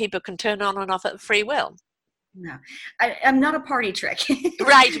tap that people can turn on and off at free will. No, I'm not a party trick.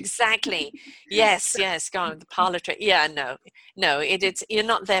 Right, exactly. Yes, go on, the parlor trick. Yeah, no, it's you're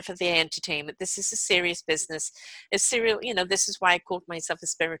not there for the entertainment. This is a serious business. This is why I called myself a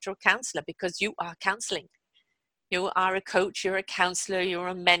spiritual counselor, because you are counseling. You are a coach, you're a counselor, you're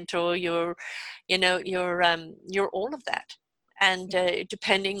a mentor, you're all of that. And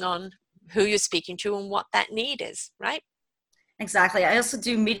depending on who you're speaking to and what that need is, right? Exactly. I also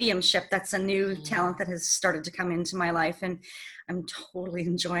do mediumship. That's a new talent that has started to come into my life, and I'm totally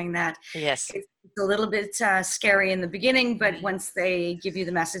enjoying that. Yes. It's a little bit scary in the beginning, but once they give you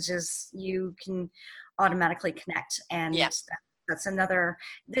the messages, you can automatically connect. And that's another,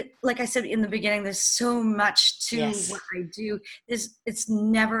 like I said in the beginning, there's so much to what I do. It's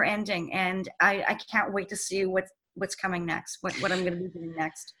never ending. And I can't wait to see what's coming next, what I'm going to be doing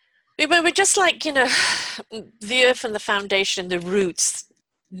next. We're just like, the earth and the foundation, the roots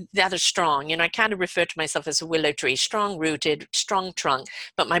that are strong. I kind of refer to myself as a willow tree, strong rooted, strong trunk,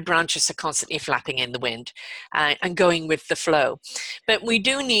 but my branches are constantly flapping in the wind and going with the flow. But we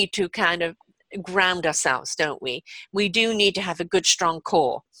do need to kind of ground ourselves, don't we? We do need to have a good, strong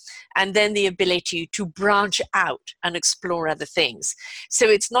core. And then the ability to branch out and explore other things. So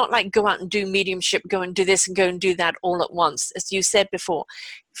it's not like go out and do mediumship, go and do this and go and do that all at once. As you said before,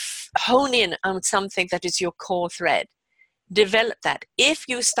 hone in on something that is your core thread. Develop that. If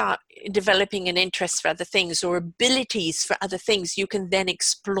you start developing an interest for other things or abilities for other things, you can then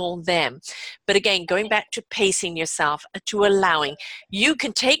explore them. But again, going back to pacing yourself, to allowing, you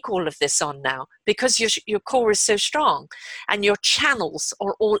can take all of this on now because your core is so strong and your channels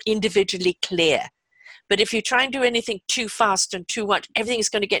are all individually clear. But if you try and do anything too fast and too much, everything is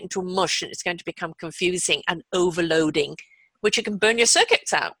going to get into a mush and it's going to become confusing and overloading, which you can burn your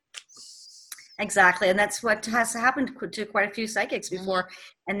circuits out. Exactly. And that's what has happened to quite a few psychics before.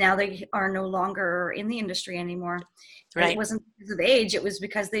 And now they are no longer in the industry anymore. Right. It wasn't because of age. It was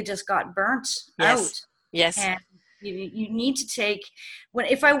because they just got burnt out. Yes. And you need to take,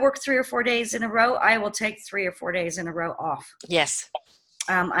 if I work 3 or 4 days in a row, I will take 3 or 4 days in a row off. Yes.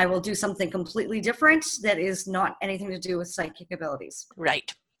 I will do something completely different that is not anything to do with psychic abilities.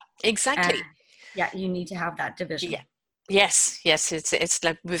 Right. Exactly. You need to have that division. Yeah. Yes. It's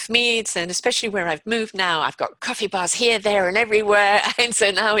like with me, and especially where I've moved now, I've got coffee bars here, there, and everywhere. And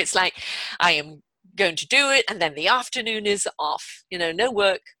so now it's like I am going to do it, and then the afternoon is off. No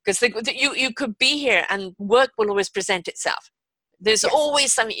work, because you could be here, and work will always present itself. There's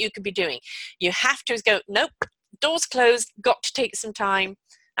always something you could be doing. You have to go, nope, doors closed, got to take some time.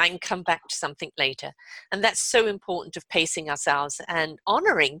 I can come back to something later. And that's so important, of pacing ourselves and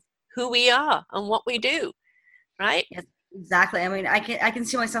honoring who we are and what we do. Right? Yes, exactly. I mean, I can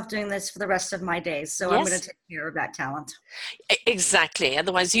see myself doing this for the rest of my days. So I'm going to take care of that talent. Exactly.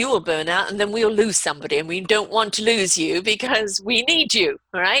 Otherwise you will burn out, and then we'll lose somebody, and we don't want to lose you because we need you.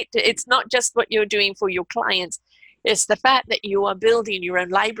 Right? It's not just what you're doing for your clients. It's the fact that you are building your own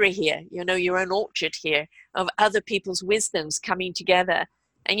library here, your own orchard here of other people's wisdoms coming together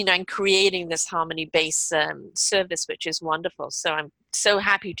and creating this harmony-based service, which is wonderful. So I'm so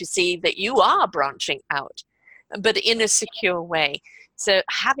happy to see that you are branching out, but in a secure way. So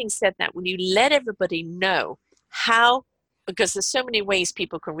having said that, when you let everybody know how, because there's so many ways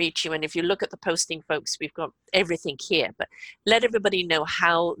people can reach you, and if you look at the posting, folks, we've got everything here, but let everybody know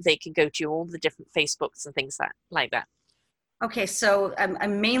how they can go to all the different Facebooks and things like that. Okay, so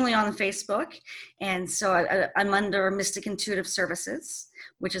I'm mainly on Facebook, and so I'm under Mystic Intuitive Services,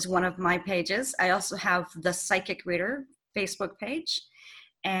 which is one of my pages. I also have the Psychic Reader Facebook page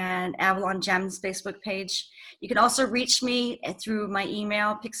and Avalon Gems Facebook page. You can also reach me through my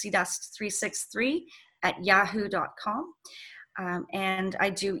email, pixiedust363@yahoo.com. And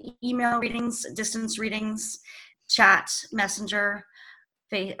I do email readings, distance readings, chat, messenger,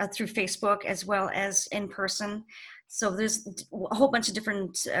 through Facebook, as well as in person. So there's a whole bunch of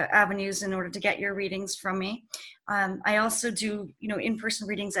different avenues in order to get your readings from me. I also do, in-person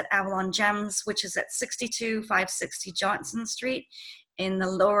readings at Avalon Gems, which is at 62560 Johnson Street in the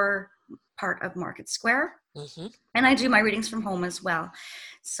lower part of Market Square. Mm-hmm. And I do my readings from home as well.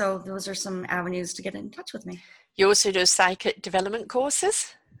 So those are some avenues to get in touch with me. You also do psychic development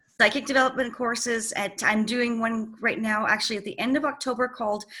courses? Psychic development courses. I'm doing one right now, actually at the end of October,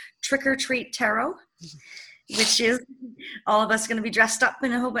 called Trick or Treat Tarot, which is all of us going to be dressed up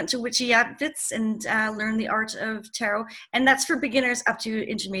in a whole bunch of witchy outfits and learn the art of tarot. And that's for beginners up to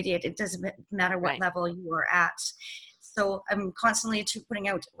intermediate. It doesn't matter what level you are at. So I'm constantly putting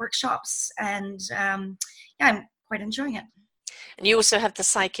out workshops, and yeah, I'm quite enjoying it. And you also have the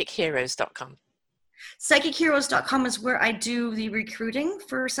psychicheroes.com. Psychicheroes.com is where I do the recruiting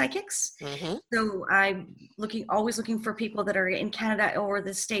for psychics. Mm-hmm. So I'm always looking for people that are in Canada or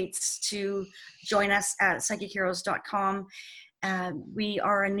the States to join us at psychicheroes.com. We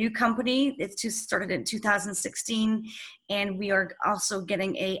are a new company. It's started in 2016, and we are also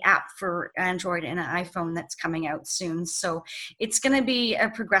getting an app for Android and an iPhone that's coming out soon. So it's going to be a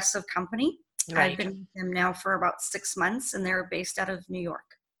progressive company. I've been with them now for about 6 months, and they're based out of New York.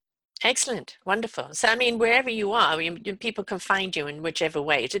 Excellent. Wonderful. So, I mean, wherever you are, people can find you in whichever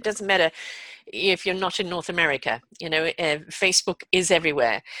way. It doesn't matter if you're not in North America. Facebook is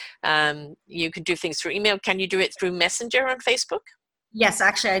everywhere. You can do things through email. Can you do it through Messenger on Facebook? Yes,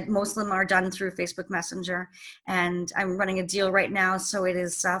 actually, most of them are done through Facebook Messenger. And I'm running a deal right now. So it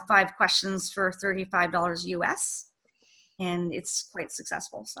is 5 questions for $35 US. And it's quite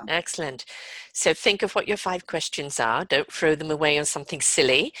successful. So excellent. So think of what your 5 questions are. Don't throw them away on something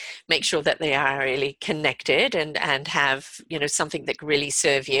silly. Make sure that they are really connected and have something that can really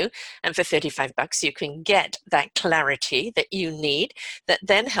serve you. And for $35 you can get that clarity that you need, that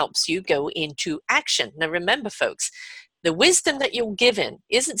then helps you go into action. Now remember, folks, the wisdom that you're given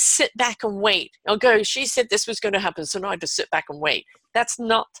isn't sit back and wait. Okay, she said this was going to happen, so now I just sit back and wait. That's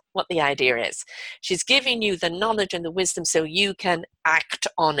not what the idea is. She's giving you the knowledge and the wisdom so you can act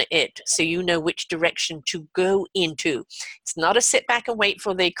on it, so you know which direction to go into. It's not a sit back and wait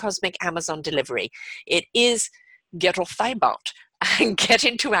for the cosmic Amazon delivery. It is get off thy butt and get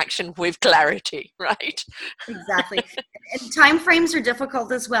into action with clarity, right? Exactly. And time frames are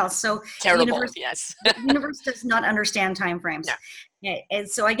difficult as well. So terrible, yes. The universe does not understand time frames. No. Yeah, and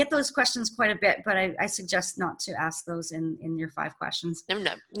so I get those questions quite a bit, but I suggest not to ask those in your 5 questions.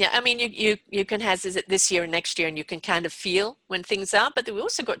 No. Yeah, I mean, you can have it this year and next year, and you can kind of feel when things are, but we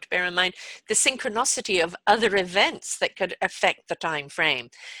also got to bear in mind the synchronicity of other events that could affect the time frame.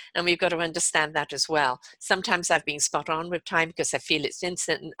 And we've got to understand that as well. Sometimes I've been spot on with time because I feel it's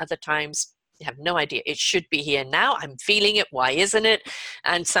instant, and other times you have no idea. It should be here now. I'm feeling it. Why isn't it?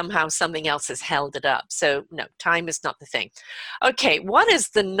 And somehow something else has held it up. So no, time is not the thing. Okay, what is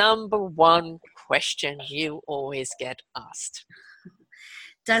the number 1 question you always get asked?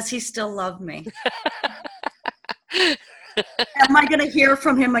 Does he still love me? Am I going to hear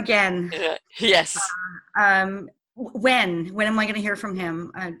from him again? Yes. When am I going to hear from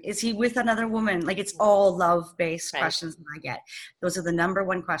him? Is he with another woman? Like, it's all love-based questions that I get. Those are the number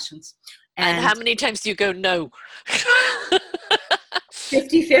 1 questions. And how many times do you go no?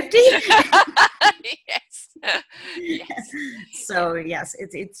 50-50? Yes. Yes. So yes,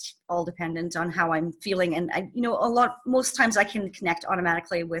 it's all dependent on how I'm feeling. And most times I can connect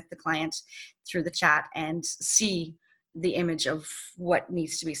automatically with the client through the chat and see the image of what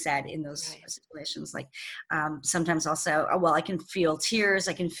needs to be said in those situations. Like sometimes I'll say, oh, well, I can feel tears.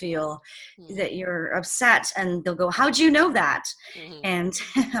 I can feel that you're upset. And they'll go, how'd you know that? And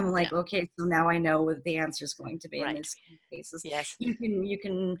I'm like, okay, so now I know what the answer is going to be in these cases. Yes. You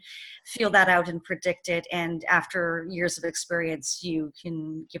can feel that out and predict it. And after years of experience, you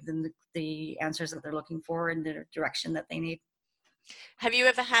can give them the answers that they're looking for in the direction that they need. Have you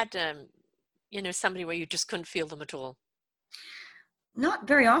ever had somebody where you just couldn't feel them at all? Not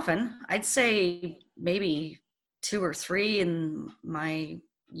very often. I'd say maybe 2 or 3 in my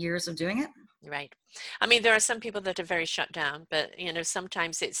years of doing it. Right. I mean, there are some people that are very shut down, but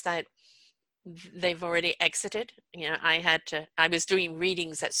sometimes it's that they've already exited. I was doing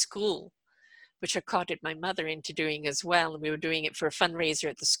readings at school, which I courted my mother into doing as well. And we were doing it for a fundraiser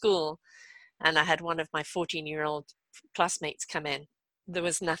at the school. And I had one of my 14-year-old classmates come in. There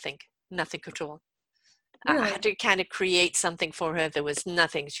was nothing at all. Really? I had to kind of create something for her. There was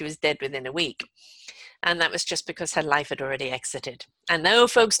nothing. She was dead within a week. And that was just because her life had already exited. And no,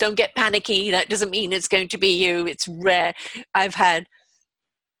 folks, don't get panicky. That doesn't mean it's going to be you. It's rare. I've had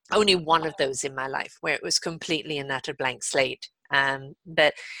only one of those in my life where it was completely and utter blank slate.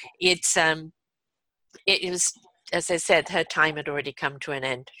 But it was, as I said, her time had already come to an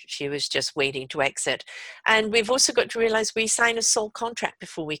end. She was just waiting to exit. And we've also got to realize we sign a soul contract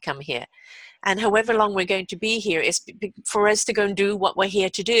before we come here. And however long we're going to be here is for us to go and do what we're here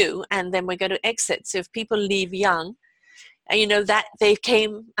to do, and then we're going to exit. So if people leave young, you know, that they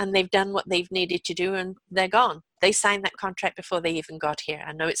came and they've done what they've needed to do and they're gone. They signed that contract before they even got here.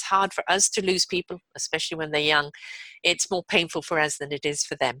 I know it's hard for us to lose people, especially when they're young. It's more painful for us than it is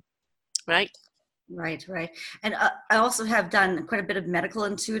for them, right? Right. And I also have done quite a bit of medical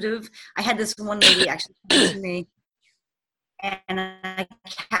intuitive. I had this one lady actually come to me, and I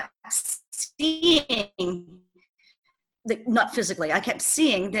kept seeing, not physically, I kept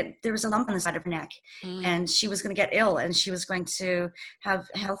seeing that there was a lump on the side of her neck, and she was going to get ill, and she was going to have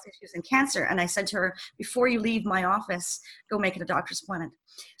health issues and cancer. And I said to her, before you leave my office, go make it a doctor's appointment.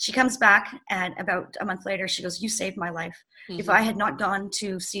 She comes back, and about a month later, she goes, you saved my life. If I had not gone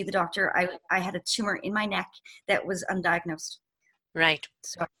to see the doctor, I had a tumor in my neck that was undiagnosed. Right.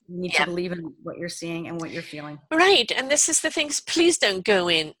 So you need to believe in what you're seeing and what you're feeling. Right. And this is the things, please don't go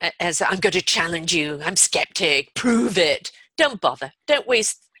in as I'm going to challenge you. I'm skeptic. Prove it. Don't bother. Don't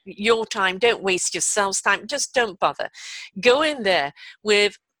waste your time. Don't waste yourself's time. Just don't bother. Go in there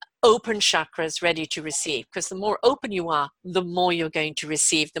with open chakras ready to receive, because the more open you are, the more you're going to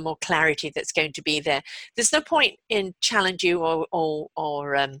receive, the more clarity that's going to be there. There's no point in challenge you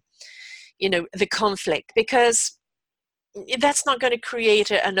or you know, the conflict, because that's not going to create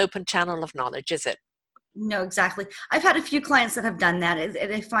an open channel of knowledge, is it? No, exactly. I've had a few clients that have done that.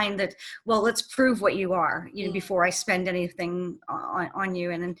 They find that, well, let's prove what you are, you know, before I spend anything on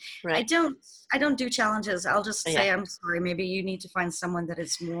you. And right. I don't do challenges. I'll just say, I'm sorry, maybe you need to find someone that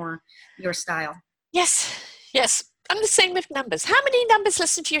is more your style. Yes. I'm the same with numbers. How many numbers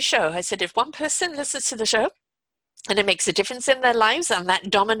listen to your show? I said, if one person listens to the show and it makes a difference in their lives, and that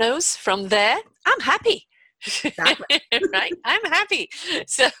dominoes from there, I'm happy. Exactly. Right? I'm happy.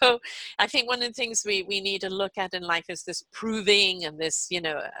 So I think one of the things we need to look at in life is this proving and this, you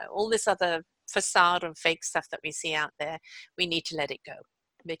know, all this other facade and fake stuff that we see out there. We need to let it go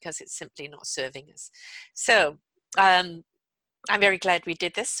because it's simply not serving us. So I'm very glad we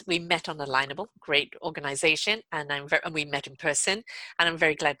did this. We met on Alignable, great organization, and we met in person, and I'm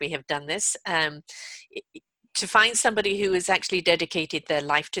very glad we have done this. To find somebody who has actually dedicated their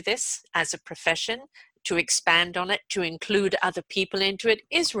life to this as a profession, to expand on it, to include other people into it,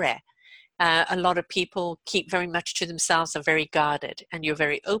 is rare. A lot of people keep very much to themselves, are very guarded, and you're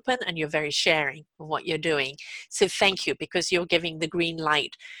very open and you're very sharing of what you're doing. So thank you, because you're giving the green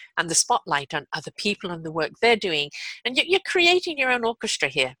light and the spotlight on other people and the work they're doing. And you're creating your own orchestra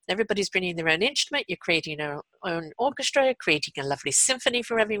here. Everybody's bringing their own instrument. You're creating your own orchestra, creating a lovely symphony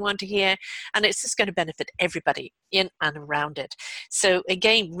for everyone to hear. And it's just going to benefit everybody in and around it. So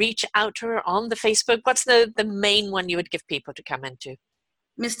again, reach out to her on the Facebook. What's the main one you would give people to come into?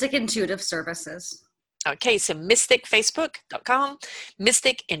 Mystic Intuitive Services. Okay, so mysticfacebook.com,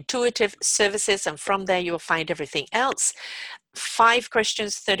 Mystic Intuitive Services, and from there you will find everything else. 5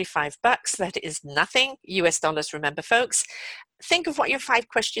 questions, $35. That is nothing. US dollars, remember, folks. Think of what your 5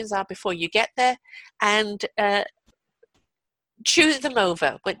 questions are before you get there, and choose them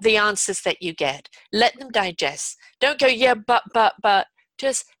over with the answers that you get. Let them digest. Don't go, yeah, but.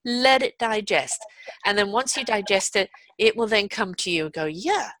 Just let it digest. And then once you digest it, it will then come to you and go,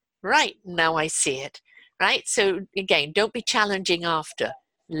 yeah, right, now I see it, right? So again, don't be challenging after.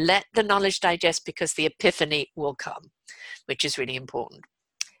 Let the knowledge digest, because the epiphany will come, which is really important.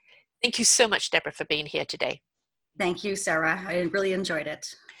 Thank you so much, Debra, for being here today. Thank you, Sarah. I really enjoyed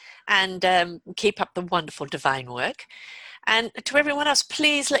it. And keep up the wonderful divine work. And to everyone else,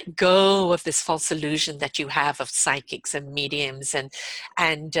 please let go of this false illusion that you have of psychics and mediums and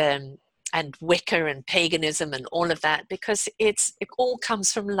Wicca and paganism and all of that, because it all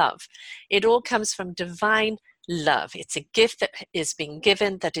comes from love. It all comes from divine love. It's a gift that is being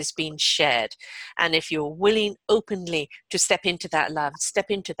given, that is being shared. And if you're willing openly to step into that love, step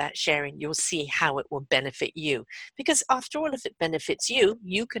into that sharing, you'll see how it will benefit you. Because after all, if it benefits you,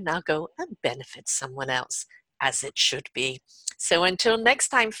 you can now go and benefit someone else, as it should be. So until next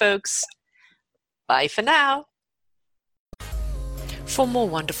time, folks, bye for now. For more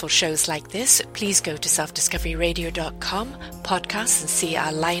wonderful shows like this, please go to selfdiscoveryradio.com, podcasts, and see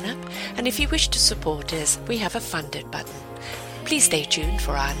our lineup. And if you wish to support us, we have a funded button. Please stay tuned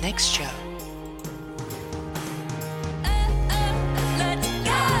for our next show.